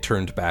doesn't get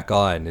turned back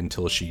on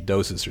until she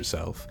doses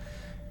herself.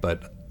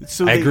 But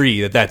I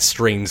agree that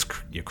strains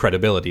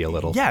credibility a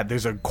little. Yeah,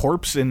 there's a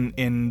corpse in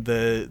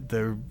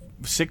the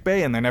sick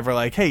bay, and they're never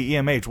like, "Hey,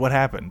 EMH, what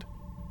happened?"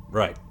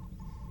 Right.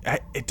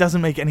 It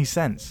doesn't make any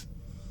sense.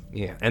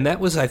 Yeah, and that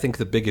was, I think,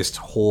 the biggest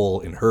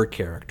hole in her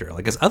character. Like,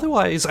 because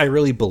otherwise, I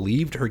really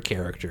believed her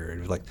character. It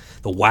was like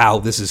the "wow,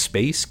 this is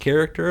space"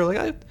 character.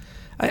 Like,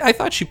 I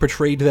thought she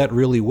portrayed that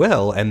really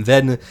well. And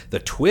then the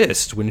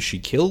twist when she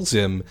kills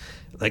him,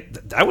 like,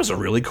 that was a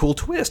really cool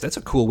twist. That's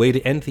a cool way to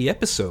end the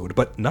episode.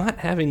 But not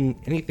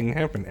having anything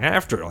happen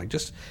after, like,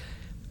 just,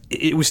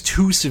 it was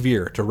too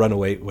severe to run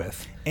away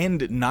with.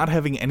 And not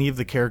having any of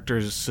the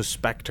characters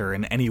suspect her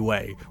in any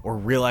way or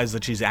realize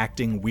that she's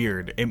acting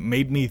weird, it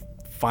made me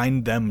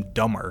find them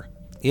dumber.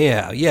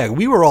 Yeah,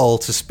 we were all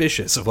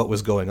suspicious of what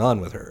was going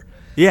on with her.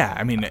 Yeah,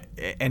 I mean,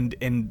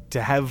 and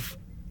to have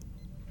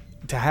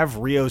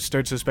Rio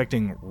start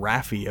suspecting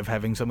Raffi of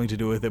having something to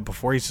do with it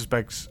before he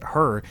suspects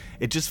her,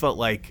 it just felt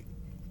like,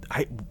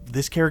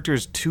 this character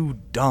is too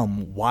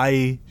dumb.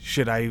 Why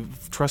should I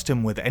trust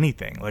him with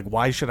anything? Like,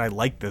 why should I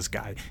like this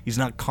guy? He's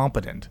not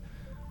competent.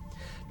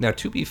 Now,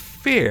 to be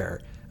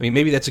fair, I mean,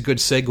 maybe that's a good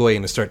segue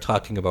into start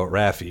talking about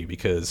Raffi,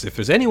 because if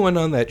there's anyone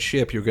on that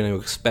ship you're going to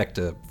expect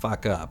to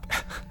fuck up,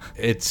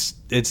 it's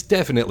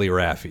definitely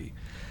Raffi.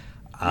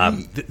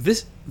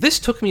 This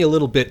took me a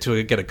little bit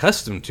to get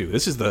accustomed to.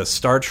 This is the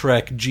Star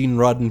Trek Gene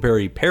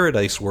Roddenberry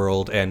Paradise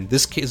world, and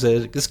this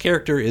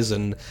character is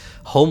an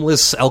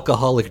homeless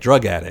alcoholic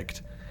drug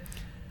addict.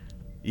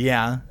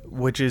 Yeah,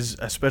 which is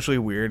especially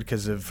weird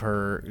because of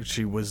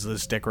she was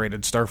this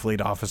decorated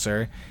Starfleet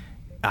officer.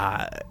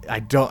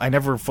 I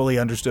never fully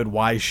understood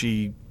why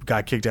she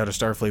got kicked out of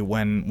Starfleet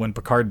when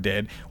Picard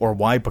did, or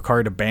why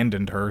Picard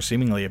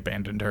seemingly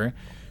abandoned her.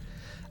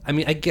 I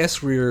mean, I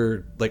guess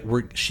we're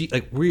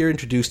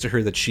introduced to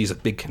her that she's a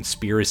big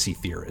conspiracy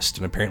theorist,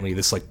 and apparently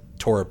this, like,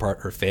 tore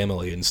apart her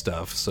family and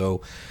stuff.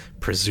 So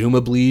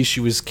presumably she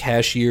was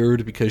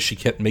cashiered because she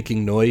kept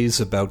making noise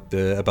about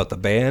the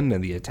ban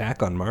and the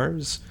attack on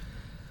Mars.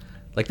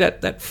 Like,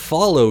 that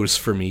follows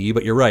for me,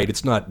 but you're right,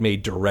 it's not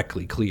made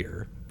directly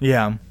clear.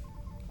 Yeah.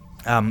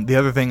 The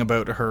other thing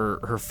about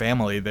her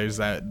family, there's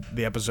the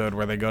episode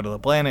where they go to the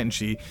planet and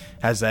she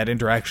has that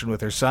interaction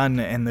with her son,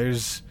 and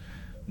there's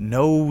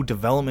no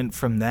development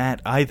from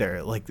that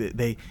either. Like,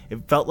 it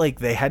felt like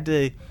they had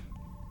to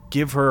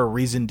give her a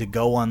reason to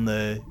go on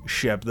the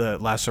ship, the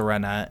La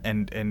Sirena,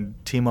 and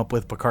team up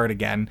with Picard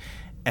again,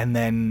 and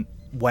then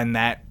when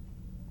that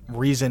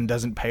reason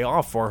doesn't pay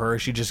off for her,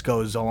 she just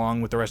goes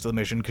along with the rest of the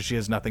mission because she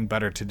has nothing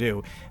better to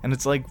do. And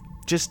it's like,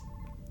 just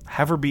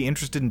have her be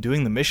interested in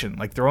doing the mission.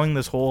 Like, throwing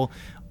this whole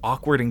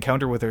awkward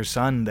encounter with her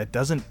son that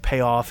doesn't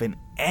pay off in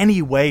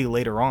any way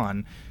later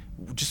on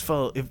just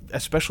felt,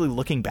 especially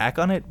looking back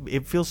on it,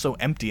 it feels so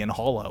empty and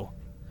hollow.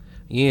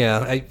 Yeah,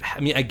 I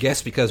mean, I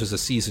guess because there's a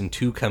season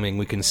 2 coming,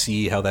 we can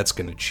see how that's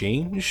going to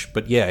change.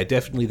 But yeah,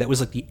 that was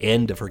like the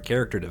end of her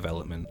character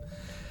development.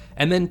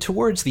 And then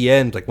towards the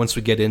end, like, once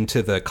we get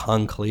into the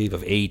Conclave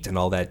of 8 and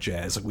all that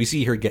jazz, like, we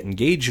see her get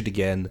engaged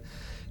again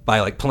by,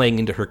 like, playing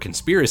into her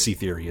conspiracy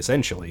theory,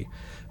 essentially.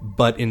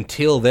 But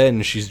until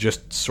then, she's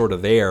just sort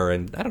of there,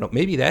 and I don't know,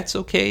 maybe that's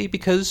okay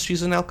because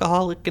she's an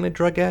alcoholic and a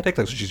drug addict,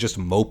 like, she's just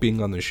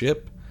moping on the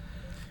ship.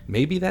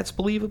 Maybe that's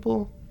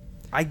believable?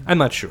 I'm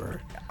not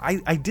sure.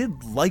 I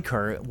did like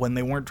her when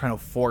they weren't trying to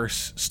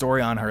force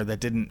story on her that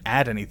didn't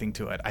add anything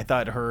to it. I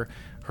thought her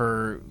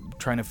her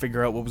trying to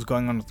figure out what was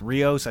going on with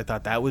Rios. I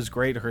thought that was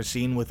great. Her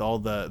scene with all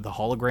the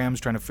holograms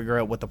trying to figure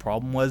out what the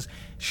problem was.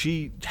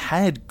 She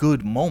had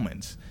good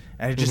moments.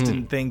 And I just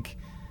didn't think...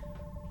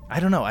 I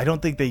don't know. I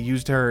don't think they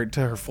used her to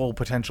her full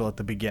potential at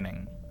the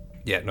beginning.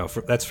 Yeah, no,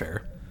 that's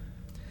fair.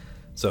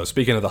 So,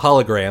 speaking of the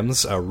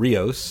holograms,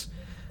 Rios,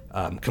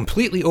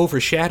 completely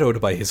overshadowed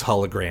by his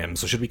holograms.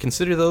 So should we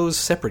consider those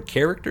separate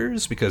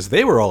characters? Because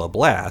they were all a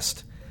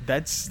blast.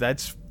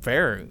 That's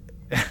fair.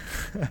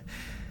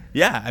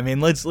 Yeah, I mean,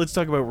 let's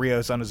talk about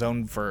Rios on his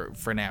own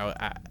for now.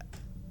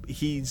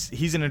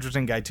 He's an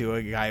interesting guy, too.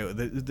 A guy,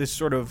 this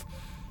sort of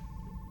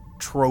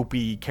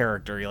tropey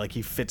character. Like,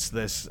 he fits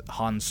this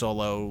Han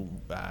Solo,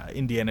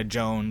 Indiana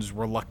Jones,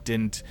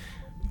 reluctant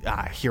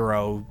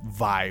hero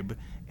vibe,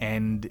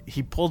 and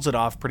he pulls it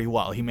off pretty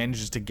well. He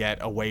manages to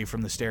get away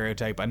from the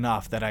stereotype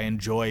enough that I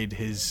enjoyed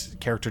his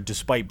character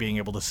despite being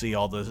able to see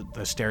all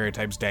the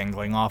stereotypes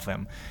dangling off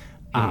him.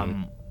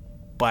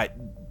 But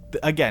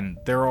again,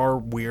 there are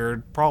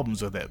weird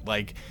problems with it.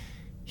 Like,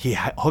 he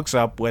hooks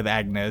up with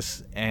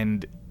Agnes,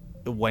 and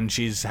when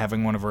she's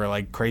having one of her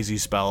like crazy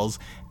spells,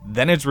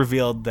 then it's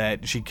revealed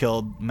that she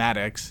killed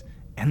Maddox,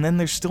 and then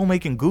they're still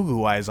making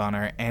goo eyes on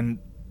her. And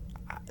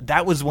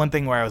that was one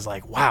thing where I was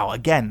like, wow,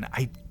 again,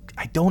 I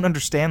don't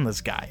understand this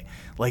guy.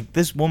 Like,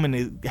 this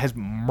woman has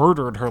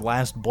murdered her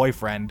last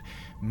boyfriend.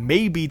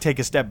 Maybe take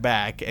a step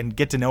back and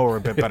get to know her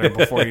a bit better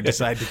before you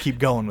decide to keep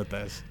going with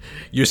this.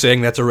 You're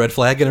saying that's a red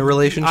flag in a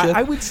relationship?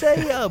 I would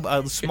say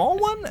a small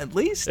one, at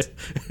least.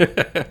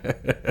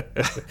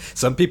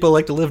 Some people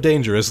like to live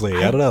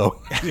dangerously. I don't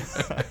know.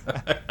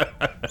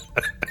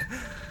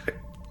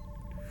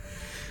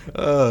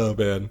 Oh,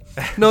 man.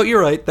 No,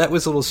 you're right. That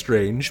was a little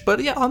strange.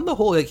 But yeah, on the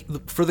whole,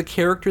 like, for the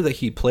character that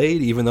he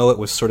played, even though it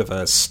was sort of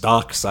a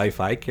stock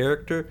sci-fi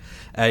character,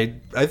 I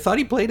thought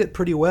he played it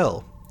pretty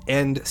well.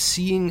 And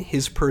seeing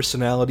his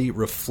personality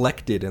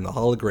reflected in the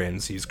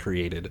holograms he's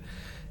created,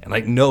 and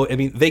like, no, I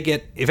mean, they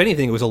get, if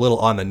anything, it was a little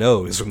on the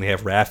nose when they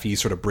have Raffi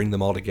sort of bring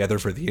them all together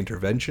for the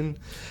intervention.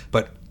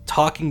 But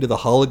talking to the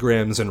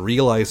holograms and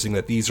realizing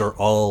that these are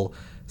all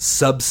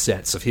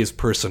subsets of his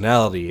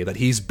personality that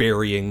he's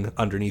burying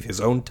underneath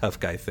his own tough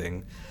guy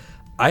thing,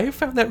 I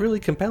found that really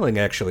compelling,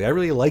 actually. I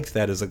really liked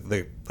that as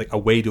a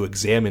way to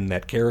examine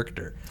that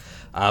character.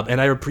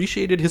 And I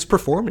appreciated his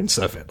performance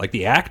of it. Like,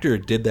 the actor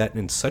did that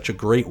in such a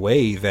great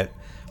way that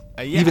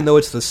even though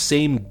it's the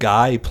same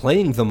guy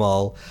playing them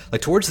all,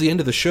 like, towards the end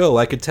of the show,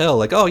 I could tell,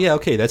 like, oh, yeah,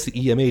 okay, that's the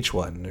EMH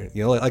one.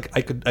 You know, like,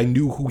 I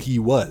knew who he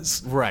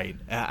was. Right.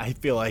 I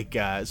feel like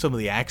some of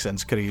the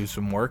accents could have used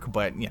some work,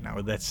 but, you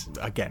know, that's,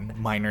 again,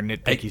 minor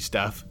nitpicky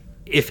stuff.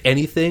 If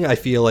anything, I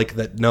feel like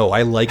that, no,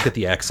 I like that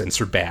the accents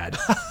are bad.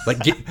 Like,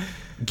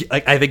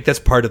 I think that's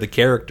part of the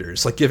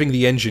characters. Like, giving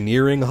the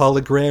engineering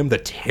hologram the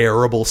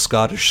terrible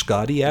Scottish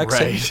Scotty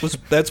accent, right.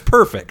 That's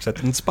perfect.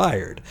 That's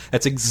inspired.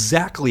 That's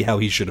exactly how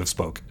he should have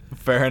spoken.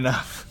 Fair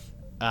enough.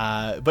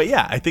 But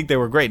yeah, I think they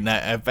were great. And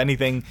if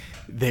anything,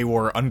 they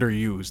were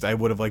underused. I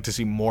would have liked to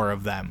see more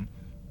of them.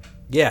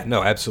 Yeah,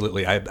 no,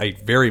 absolutely. I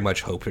very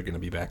much hope they're going to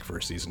be back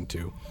for season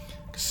 2.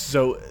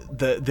 So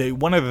the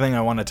one other thing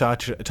I want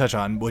to touch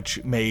on,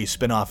 which may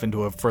spin off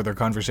into a further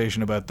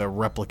conversation about the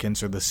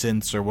replicants or the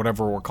synths or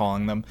whatever we're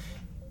calling them,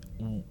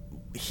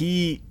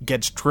 he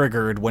gets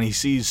triggered when he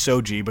sees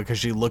Soji because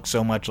she looks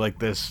so much like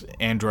this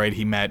android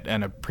he met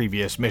in a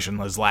previous mission,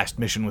 his last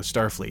mission with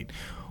Starfleet.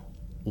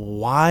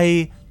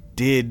 Why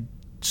did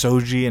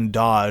Soji and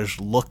Daj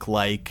look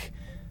like...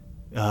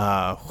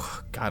 God,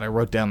 I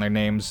wrote down their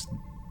names...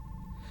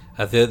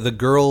 The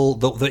girl,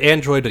 the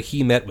android that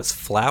he met was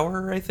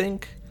Flower, I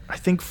think? I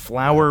think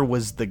Flower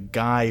was the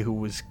guy who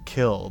was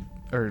killed.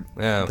 Or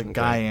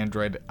guy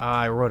android.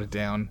 I wrote it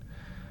down.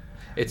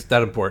 It's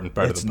not important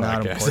part of the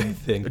podcast, I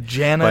think.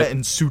 Jana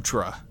and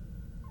Sutra.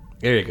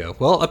 There you go.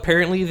 Well,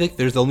 apparently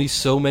there's only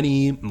so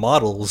many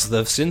models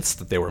of synths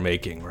that they were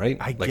making, right?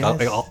 I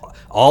guess.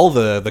 All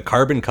the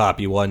carbon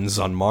copy ones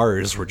on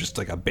Mars were just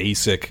like a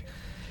basic...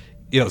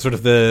 You know, sort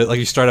of like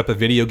you start up a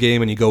video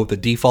game and you go with the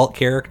default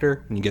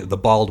character and you get the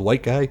bald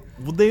white guy.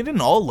 Well, they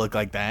didn't all look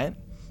like that.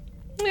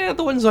 Yeah,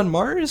 the ones on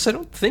Mars, I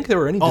don't think there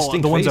were any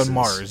distinct the ones faces. on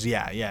Mars,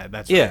 yeah,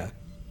 that's right. Right.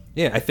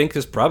 Yeah, I think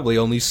there's probably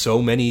only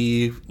so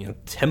many,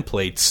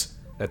 templates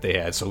that they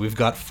had. So we've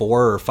got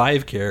 4 or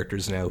 5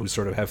 characters now who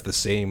sort of have the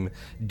same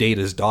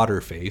Data's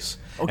daughter face.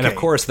 Okay. And of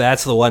course,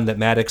 that's the one that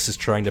Maddox is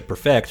trying to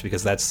perfect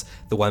because that's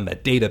the one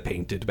that Data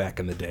painted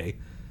back in the day.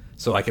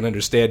 So I can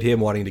understand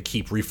him wanting to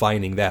keep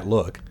refining that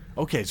look.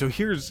 Okay, so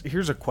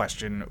here's a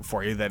question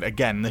for you that,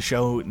 again, the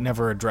show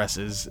never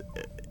addresses.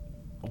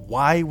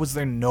 Why was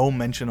there no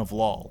mention of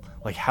Lal?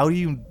 Like, how do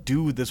you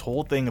do this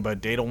whole thing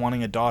about Data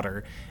wanting a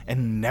daughter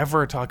and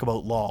never talk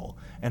about Lal?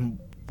 And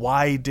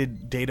why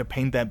did Data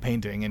paint that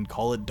painting and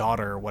call it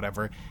daughter or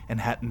whatever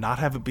and not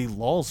have it be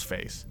Lal's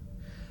face?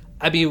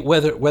 I mean,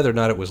 whether or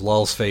not it was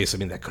Lal's face, I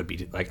mean, that could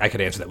be, like, I could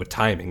answer that with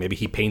timing. Maybe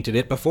he painted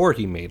it before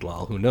he made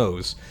Lal, who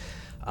knows?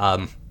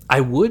 I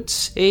would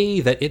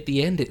say that at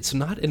the end, it's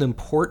not an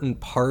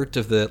important part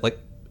of the, like,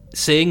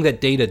 saying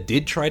that Data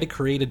did try to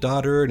create a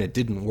daughter and it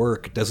didn't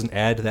work doesn't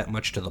add that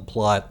much to the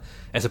plot,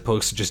 as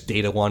opposed to just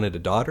Data wanted a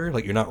daughter.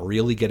 Like, you're not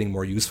really getting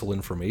more useful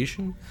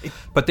information.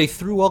 But they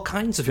threw all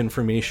kinds of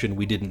information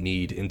we didn't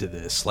need into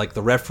this, like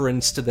the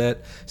reference to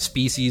that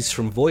species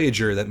from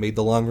Voyager that made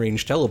the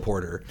long-range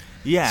teleporter.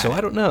 Yeah. So I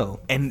don't know.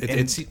 And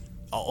it's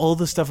all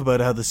the stuff about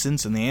how the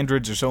synths and the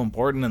androids are so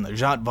important, and the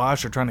Zhat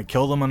Vash are trying to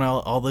kill them, and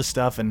all this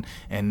stuff, and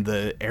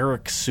the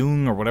Eric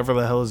Soong, or whatever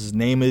the hell his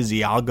name is,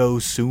 Iago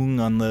Soong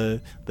on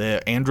the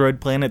android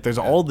planet. There's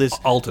all this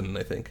Alton,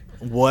 I think.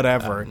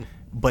 Whatever.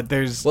 But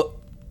there's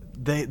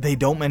they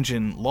don't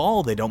mention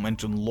Lal, they don't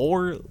mention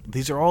lore.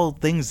 These are all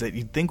things that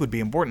you'd think would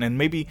be important, and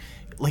maybe,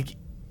 like,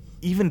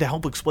 even to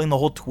help explain the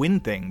whole twin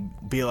thing,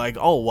 be like,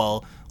 oh,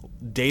 well,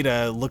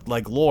 Data looked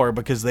like Lore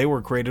because they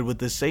were created with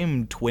the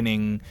same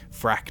twinning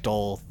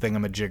fractal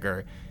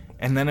thingamajigger.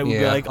 And then it would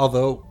be like...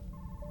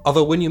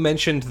 Although when you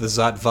mentioned the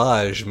Zhat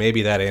Vash,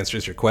 maybe that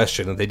answers your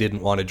question, and they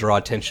didn't want to draw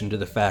attention to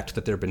the fact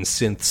that there have been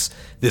synths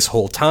this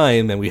whole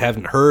time, and we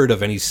haven't heard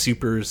of any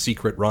super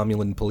secret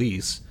Romulan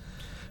police,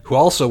 who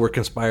also were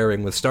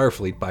conspiring with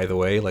Starfleet, by the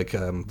way, like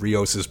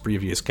Rios'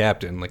 previous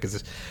captain. Like,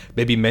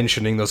 maybe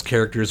mentioning those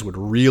characters would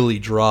really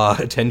draw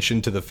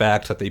attention to the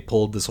fact that they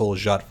pulled this whole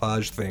Zhat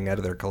Vash thing out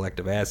of their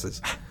collective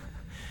asses.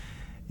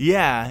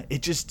 Yeah,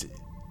 it just...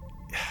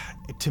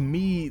 To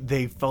me,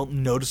 they felt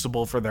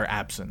noticeable for their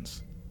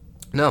absence.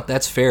 No,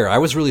 that's fair. I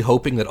was really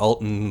hoping that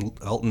Alton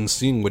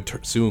Soong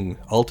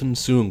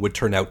would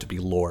turn out to be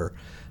Lore.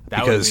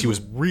 Because he was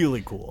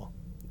really cool.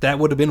 That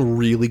would have been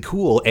really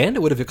cool, and it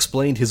would have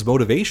explained his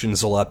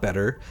motivations a lot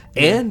better,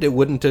 and it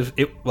would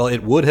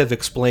have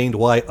explained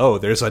why,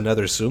 there's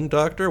another Soong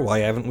doctor? Why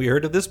haven't we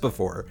heard of this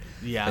before?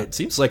 Yeah. It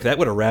seems like that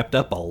would have wrapped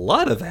up a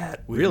lot of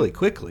that really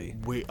quickly.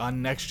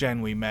 On Next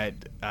Gen, we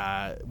met,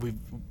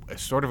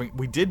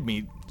 we did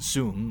meet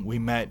Soong. We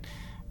met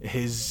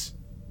his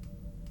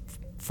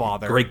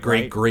father.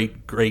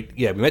 Great.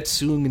 Yeah, we met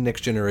Soong in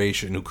Next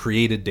Generation, who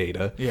created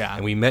Data. Yeah.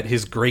 And we met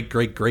his great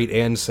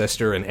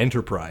ancestor in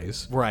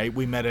Enterprise. Right.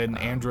 We met an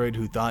android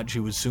who thought she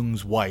was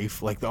Soong's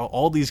wife. Like,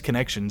 all these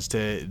connections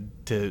to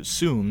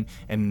Soong,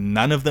 and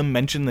none of them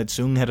mentioned that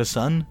Soong had a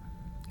son?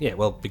 Yeah,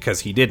 well, because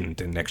he didn't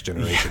in Next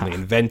Generation. They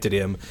invented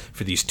him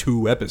for these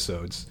 2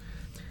 episodes.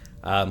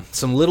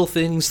 Some little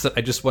things that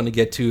I just want to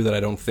get to that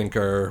I don't think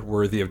are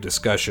worthy of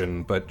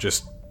discussion, but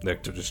just to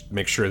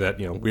make sure that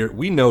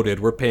we noted,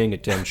 we're paying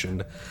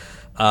attention.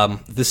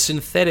 The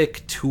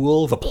synthetic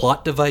tool, the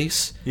plot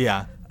device,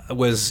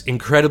 was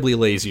incredibly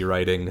lazy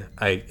writing.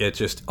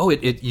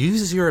 It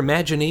uses your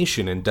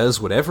imagination and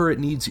does whatever it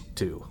needs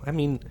to. I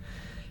mean,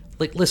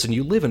 like, listen,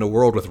 you live in a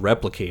world with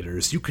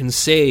replicators. You can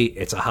say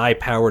it's a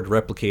high-powered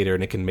replicator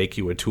and it can make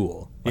you a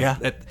tool.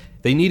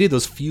 They needed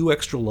those few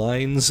extra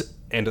lines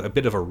and a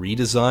bit of a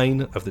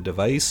redesign of the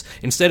device.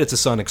 Instead, it's a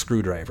sonic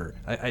screwdriver.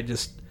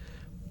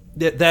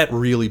 That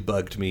really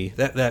bugged me.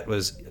 That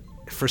was,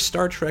 for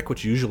Star Trek,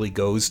 which usually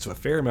goes to a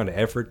fair amount of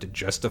effort to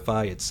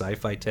justify its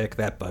sci-fi tech,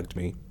 that bugged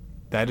me.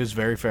 That is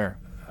very fair.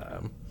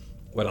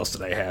 What else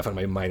did I have on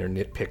my minor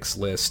nitpicks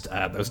list?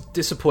 I was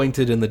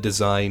disappointed in the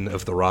design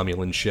of the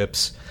Romulan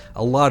ships.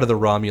 A lot of the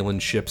Romulan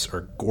ships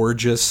are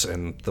gorgeous,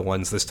 and the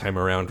ones this time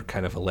around are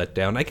kind of a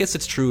letdown. I guess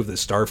it's true of the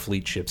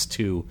Starfleet ships,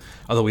 too,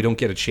 although we don't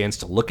get a chance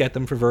to look at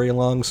them for very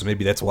long, so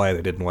maybe that's why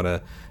they didn't want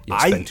to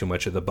spend too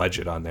much of the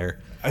budget on there.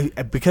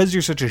 Because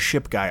you're such a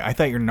ship guy, I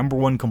thought your number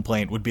one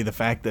complaint would be the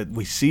fact that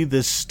we see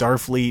this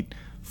Starfleet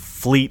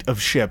fleet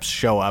of ships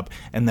show up,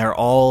 and they're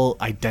all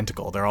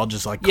identical. They're all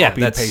just like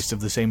copy and paste of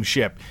the same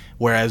ship.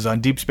 Whereas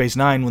on Deep Space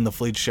Nine, when the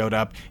fleet showed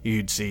up,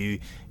 you'd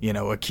see,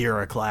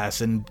 Akira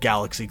class and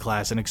Galaxy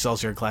class and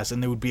Excelsior class,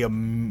 and there would be a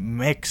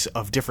mix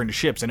of different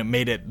ships, and it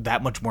made it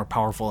that much more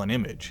powerful an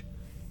image.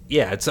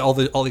 Yeah, it's all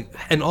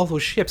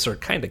those ships are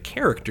kind of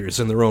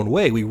characters in their own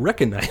way. We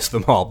recognize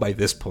them all by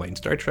this point.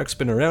 Star Trek's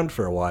been around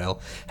for a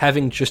while.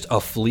 Having just a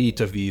fleet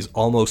of these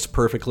almost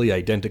perfectly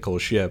identical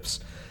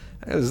ships,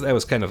 that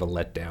was kind of a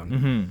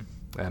letdown.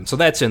 Mm-hmm. So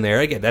that's in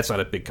there. Again, that's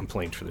not a big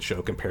complaint for the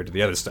show compared to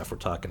the other stuff we're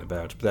talking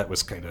about. But that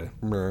was kind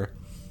of meh.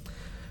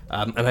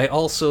 And I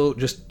also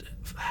just...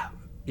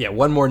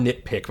 one more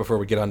nitpick before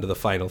we get on to the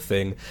final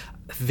thing.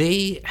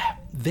 They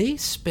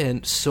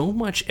spent so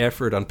much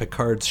effort on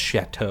Picard's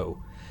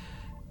chateau.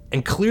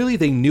 And clearly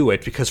they knew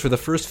it, because for the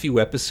first few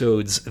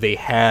episodes, they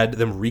had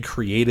them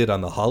recreated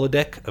on the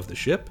holodeck of the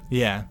ship.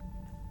 Yeah.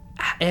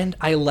 And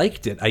I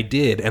liked it. I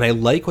did. And I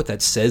like what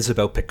that says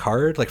about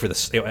Picard. Like, for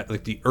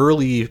the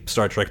early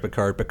Star Trek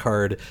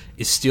Picard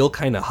is still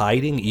kind of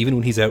hiding. Even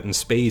when he's out in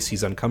space,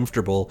 he's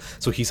uncomfortable.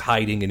 So he's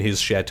hiding in his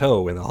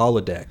chateau in the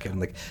holodeck. And,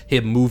 like,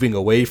 him moving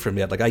away from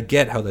it. Like, I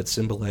get how that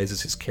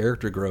symbolizes his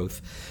character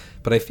growth.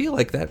 But I feel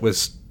like that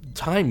was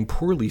time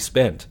poorly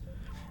spent.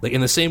 Like,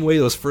 in the same way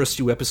those first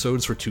few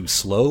episodes were too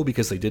slow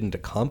because they didn't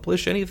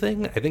accomplish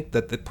anything, I think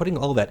that putting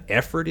all that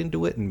effort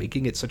into it and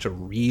making it such a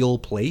real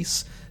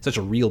place, such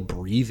a real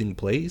breathing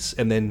place,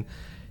 and then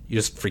you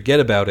just forget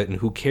about it and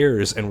who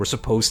cares, and we're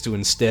supposed to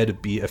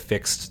instead be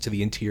affixed to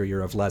the interior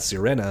of La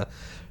Sirena,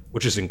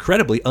 which is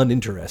incredibly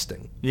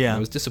uninteresting. Yeah. I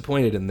was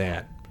disappointed in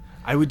that.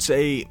 I would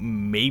say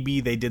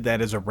maybe they did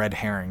that as a red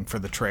herring for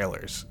the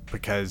trailers,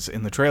 because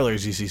in the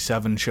trailers you see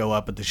Seven show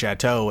up at the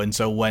chateau, and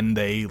so when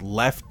they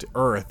left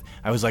Earth,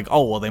 I was like,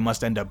 oh, well, they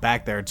must end up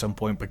back there at some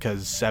point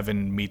because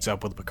Seven meets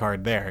up with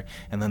Picard there,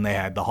 and then they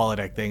had the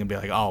holodeck thing and be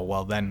like, oh,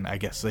 well, then I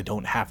guess they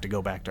don't have to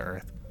go back to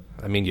Earth.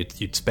 I mean,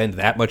 you'd spend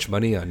that much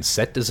money on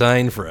set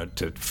design for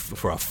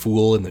a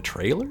fool in the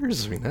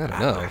trailers? I mean, I don't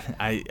know.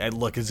 I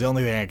look, it's the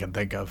only thing I can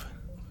think of.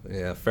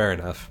 Yeah, fair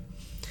enough.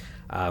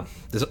 So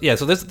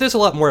there's a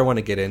lot more I want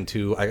to get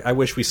into. I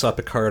wish we saw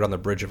Picard on the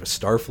bridge of a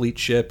Starfleet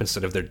ship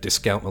instead of their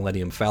discount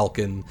Millennium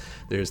Falcon.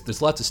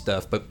 There's lots of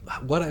stuff, but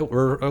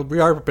we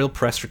are real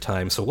pressed for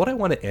time. So what I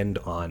want to end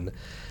on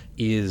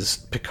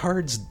is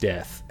Picard's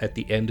death at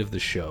the end of the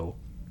show.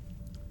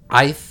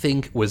 I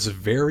think was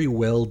very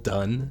well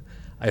done.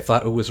 I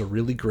thought it was a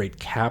really great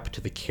cap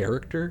to the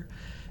character.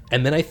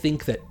 And then I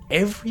think that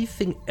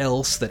everything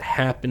else that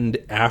happened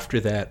after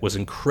that was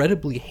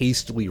incredibly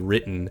hastily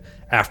written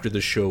after the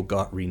show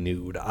got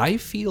renewed. I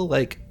feel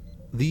like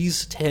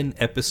these 10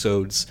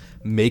 episodes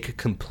make a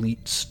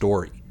complete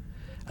story.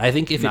 I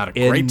think if not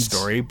it a great ends,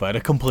 story, but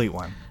a complete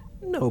one.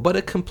 No, but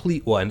a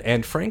complete one.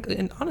 And frankly,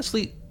 and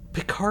honestly,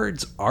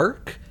 Picard's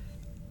arc,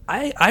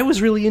 I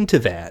was really into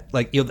that.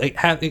 Like, you know, like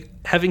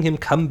having him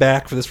come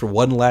back for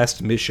one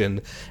last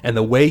mission, and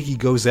the way he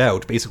goes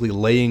out, basically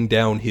laying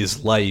down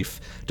his life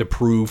to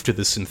prove to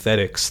the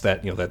synthetics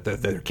that, you know, that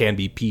there can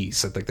be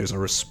peace, that like there's a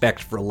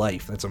respect for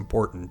life that's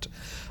important.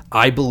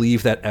 I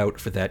believe that out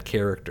for that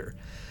character.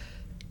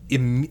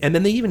 And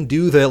then they even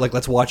do the like,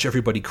 let's watch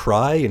everybody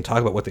cry and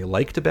talk about what they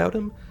liked about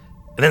him,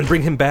 and then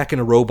bring him back in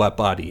a robot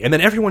body, and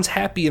then everyone's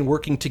happy and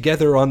working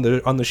together on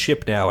the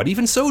ship now, and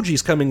even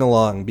Soji's coming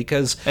along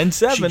because and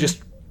Seven,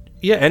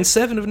 and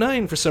 7 of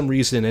 9 for some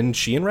reason, and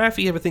she and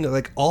Raffi have a thing.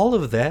 Like, all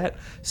of that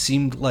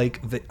seemed like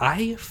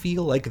I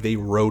feel like they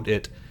wrote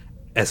it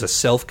as a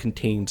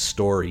self-contained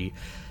story,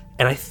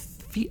 and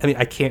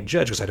I can't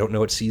judge because I don't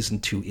know what season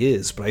 2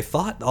 is, but I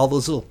thought all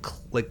those little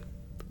like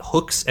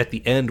hooks at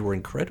the end were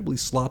incredibly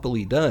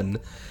sloppily done.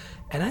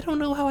 And I don't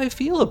know how I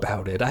feel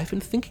about it. I've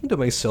been thinking to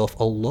myself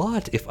a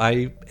lot if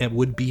I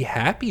would be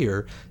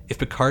happier if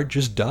Picard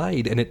just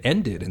died and it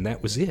ended and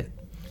that was it.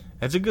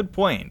 That's a good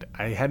point.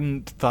 I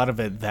hadn't thought of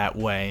it that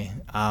way.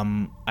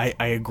 I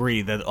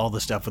agree that all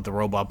the stuff with the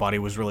robot body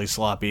was really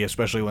sloppy,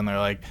 especially when they're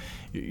like,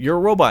 you're a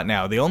robot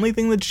now. The only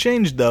thing that's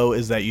changed, though,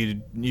 is that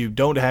you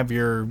don't have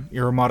your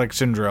erotic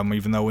syndrome,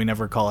 even though we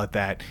never call it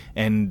that.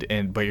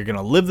 But you're going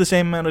to live the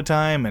same amount of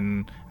time,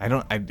 and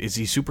is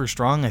he super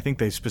strong? I think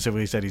they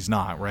specifically said he's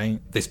not, right?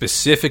 They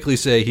specifically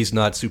say he's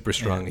not super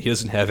strong. Yeah. He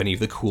doesn't have any of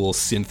the cool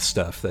synth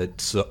stuff that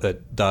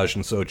Daj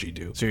and Soji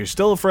do. So you're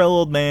still a frail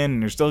old man,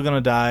 and you're still going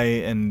to die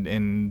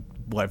in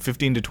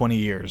 15 to 20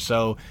 years.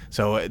 So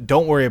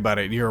don't worry about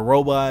it. You're a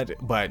robot,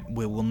 but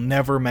we will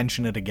never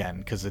mention it again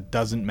because it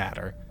doesn't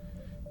matter.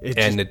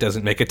 It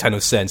doesn't make a ton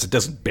of sense. It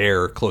doesn't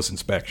bear close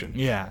inspection.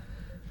 Yeah.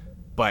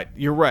 But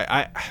you're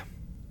right.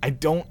 I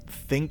don't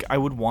think I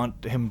would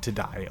want him to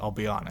die, I'll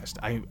be honest.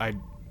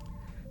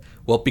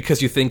 Well,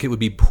 because you think it would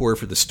be poor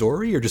for the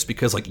story, or just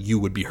because like you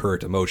would be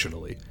hurt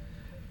emotionally?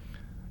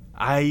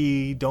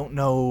 I don't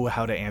know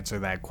how to answer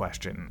that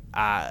question.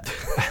 I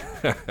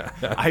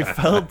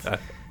felt...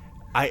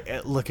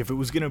 look, if it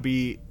was going to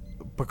be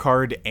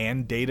Picard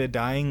and Data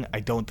dying, I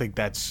don't think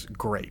that's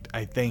great.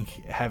 I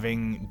think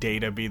having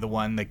Data be the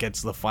one that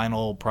gets the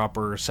final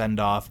proper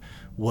send-off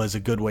was a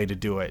good way to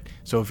do it.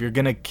 So if you're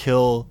going to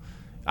kill...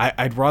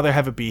 I'd rather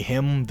have it be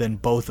him than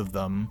both of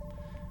them.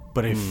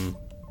 But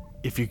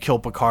if you kill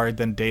Picard,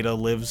 then Data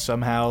lives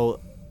somehow.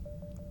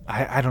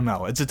 I don't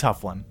know. It's a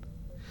tough one.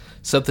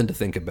 Something to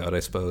think about, I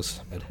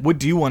suppose. What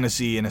do you want to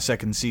see in a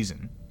second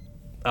season?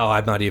 Oh,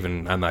 I'm not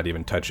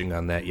even touching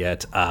on that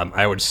yet.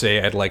 I would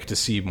say I'd like to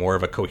see more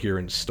of a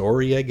coherent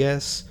story, I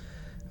guess.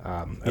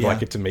 I'd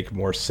like it to make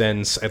more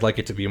sense. I'd like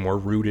it to be more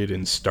rooted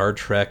in Star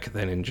Trek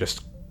than in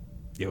just,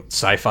 you know,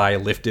 sci-fi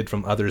lifted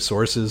from other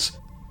sources.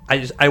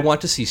 I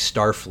want to see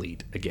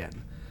Starfleet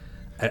again.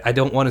 I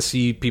don't want to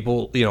see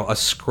people, you know, a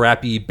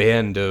scrappy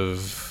band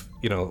of,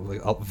 you know,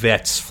 like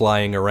vets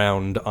flying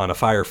around on a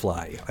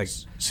Firefly.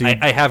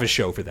 I have a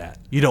show for that.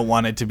 You don't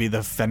want it to be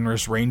the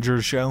Fenris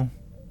Rangers show?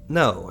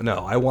 No.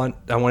 I want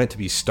it to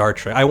be Star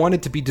Trek. I want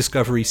it to be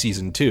Discovery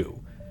Season 2.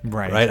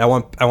 Right. I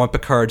want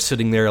Picard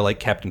sitting there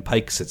like Captain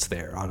Pike sits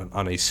there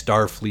on a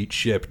Starfleet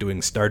ship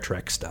doing Star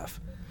Trek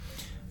stuff.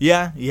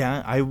 Yeah.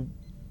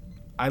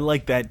 I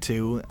like that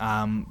too.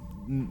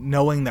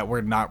 Knowing that we're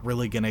not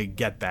really going to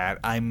get that,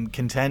 I'm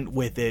content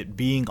with it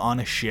being on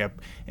a ship,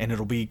 and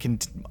it'll be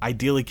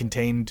ideally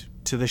contained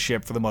to the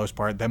ship for the most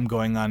part, them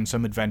going on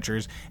some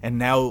adventures, and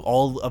now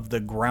all of the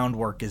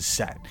groundwork is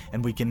set,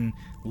 and we can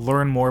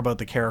learn more about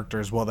the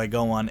characters while they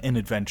go on an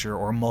adventure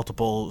or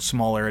multiple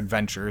smaller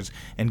adventures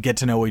and get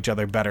to know each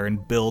other better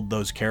and build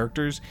those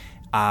characters.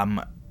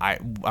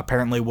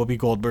 Apparently Whoopi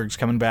Goldberg's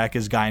coming back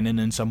as Guinan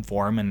in some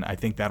form, and I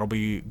think that'll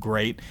be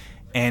great.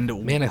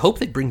 And man, I hope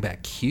they bring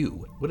back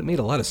Q. Would have made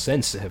a lot of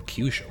sense to have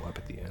Q show up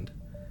at the end.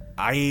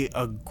 I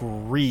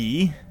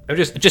agree.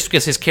 Just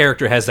because his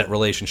character has that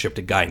relationship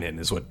to Guinan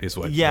is what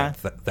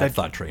that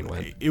thought train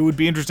went. It would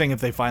be interesting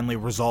if they finally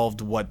resolved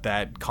what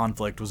that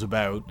conflict was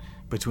about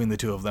between the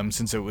two of them,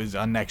 since it was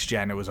on Next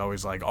Gen. It was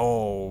always like,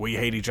 oh, we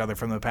hate each other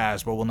from the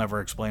past, but we'll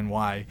never explain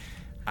why.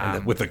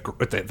 And with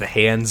the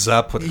hands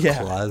up with the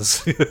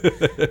claws.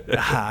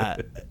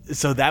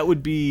 So that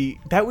would be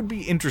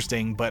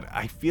interesting, but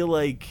I feel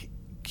like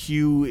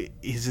Q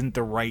isn't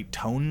the right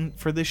tone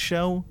for this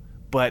show.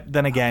 But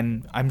then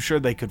again, I'm sure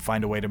they could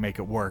find a way to make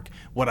it work.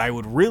 What I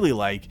would really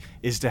like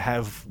is to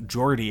have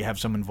Geordi have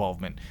some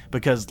involvement,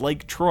 because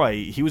like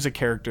Troy, he was a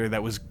character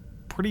that was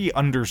pretty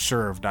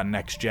underserved on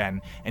Next Gen,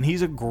 and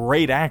he's a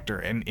great actor,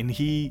 and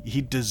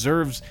he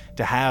deserves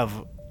to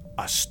have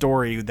a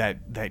story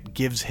that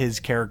gives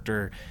his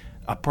character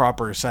a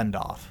proper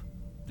send-off.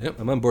 Yep,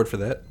 I'm on board for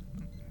that.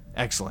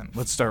 Excellent.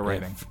 Let's start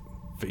writing.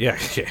 Yeah,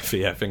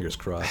 fingers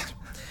crossed.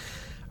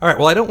 All right,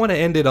 well, I don't want to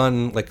end it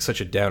on like such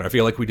a downer. I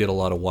feel like we did a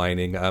lot of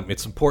whining.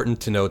 It's important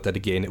to note that,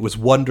 again, it was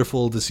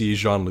wonderful to see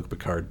Jean-Luc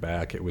Picard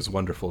back. It was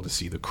wonderful to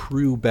see the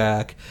crew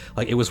back.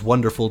 Like, it was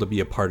wonderful to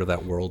be a part of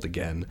that world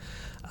again.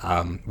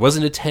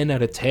 Wasn't a 10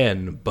 out of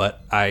 10,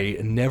 but I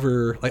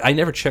never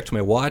checked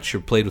my watch or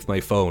played with my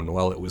phone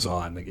while it was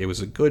on. Like, it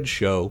was a good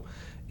show.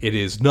 It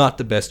is not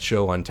the best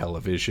show on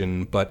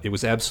television, but it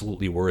was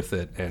absolutely worth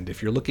it. And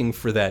if you're looking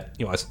for that,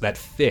 that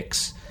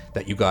fix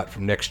that you got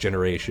from Next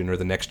Generation or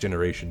the Next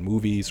Generation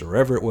movies or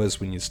wherever it was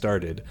when you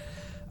started,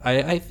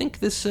 I think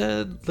this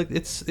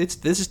this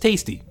is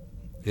tasty.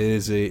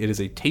 It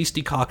is a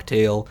tasty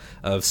cocktail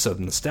of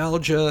some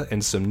nostalgia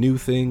and some new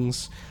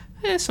things,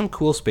 some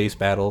cool space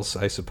battles,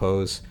 I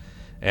suppose,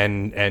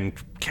 and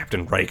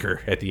Captain Riker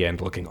at the end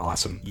looking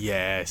awesome.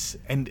 Yes,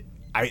 and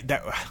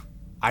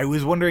I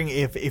was wondering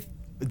if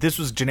this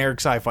was a generic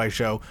sci-fi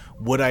show,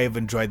 would I have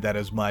enjoyed that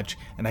as much?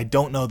 And I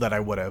don't know that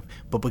I would have.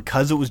 But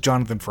because it was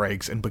Jonathan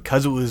Frakes and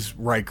because it was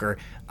Riker,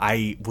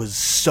 I was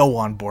so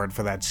on board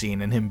for that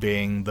scene and him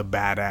being the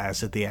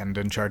badass at the end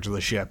in charge of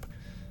the ship.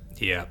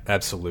 Yeah,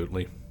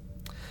 absolutely.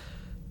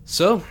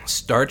 So,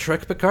 Star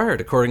Trek Picard,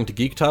 according to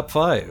Geek Top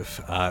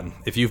 5.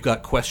 If you've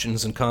got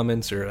questions and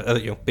comments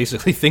or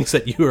basically things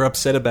that you are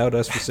upset about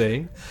us for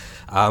saying,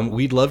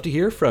 we'd love to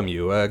hear from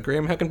you.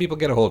 Graham, how can people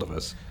get a hold of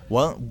us?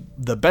 Well,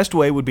 the best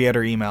way would be at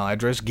our email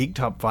address,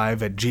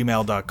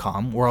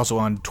 geektop5@gmail.com. We're also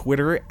on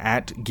Twitter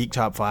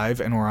 @geektop5,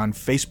 and we're on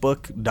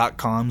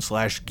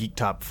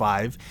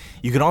facebook.com/geektop5.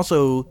 You can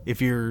also,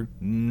 if you're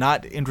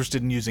not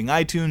interested in using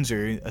iTunes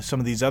or some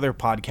of these other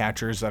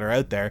podcatchers that are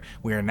out there,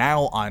 we are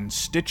now on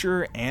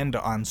Stitcher and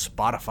on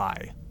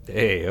Spotify.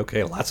 Hey,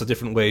 okay, lots of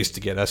different ways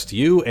to get us to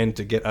you and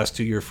to get us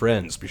to your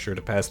friends. Be sure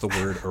to pass the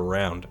word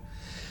around.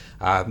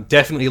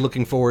 Definitely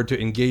looking forward to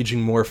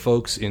engaging more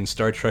folks in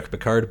Star Trek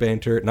Picard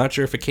banter. Not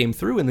sure if it came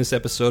through in this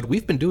episode.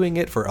 We've been doing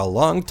it for a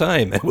long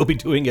time, and we'll be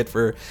doing it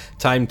for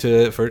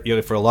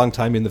a long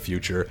time in the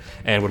future,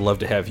 and would love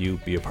to have you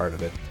be a part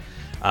of it.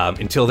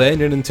 Until then,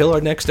 and until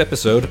our next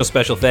episode, a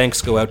special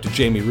thanks go out to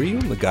Jamie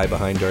Ryu, the guy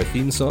behind our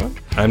theme song.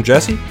 I'm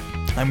Jesse.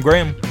 I'm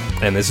Graham.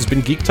 And this has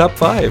been Geek Top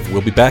 5.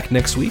 We'll be back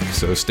next week,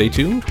 so stay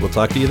tuned. We'll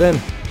talk to you then.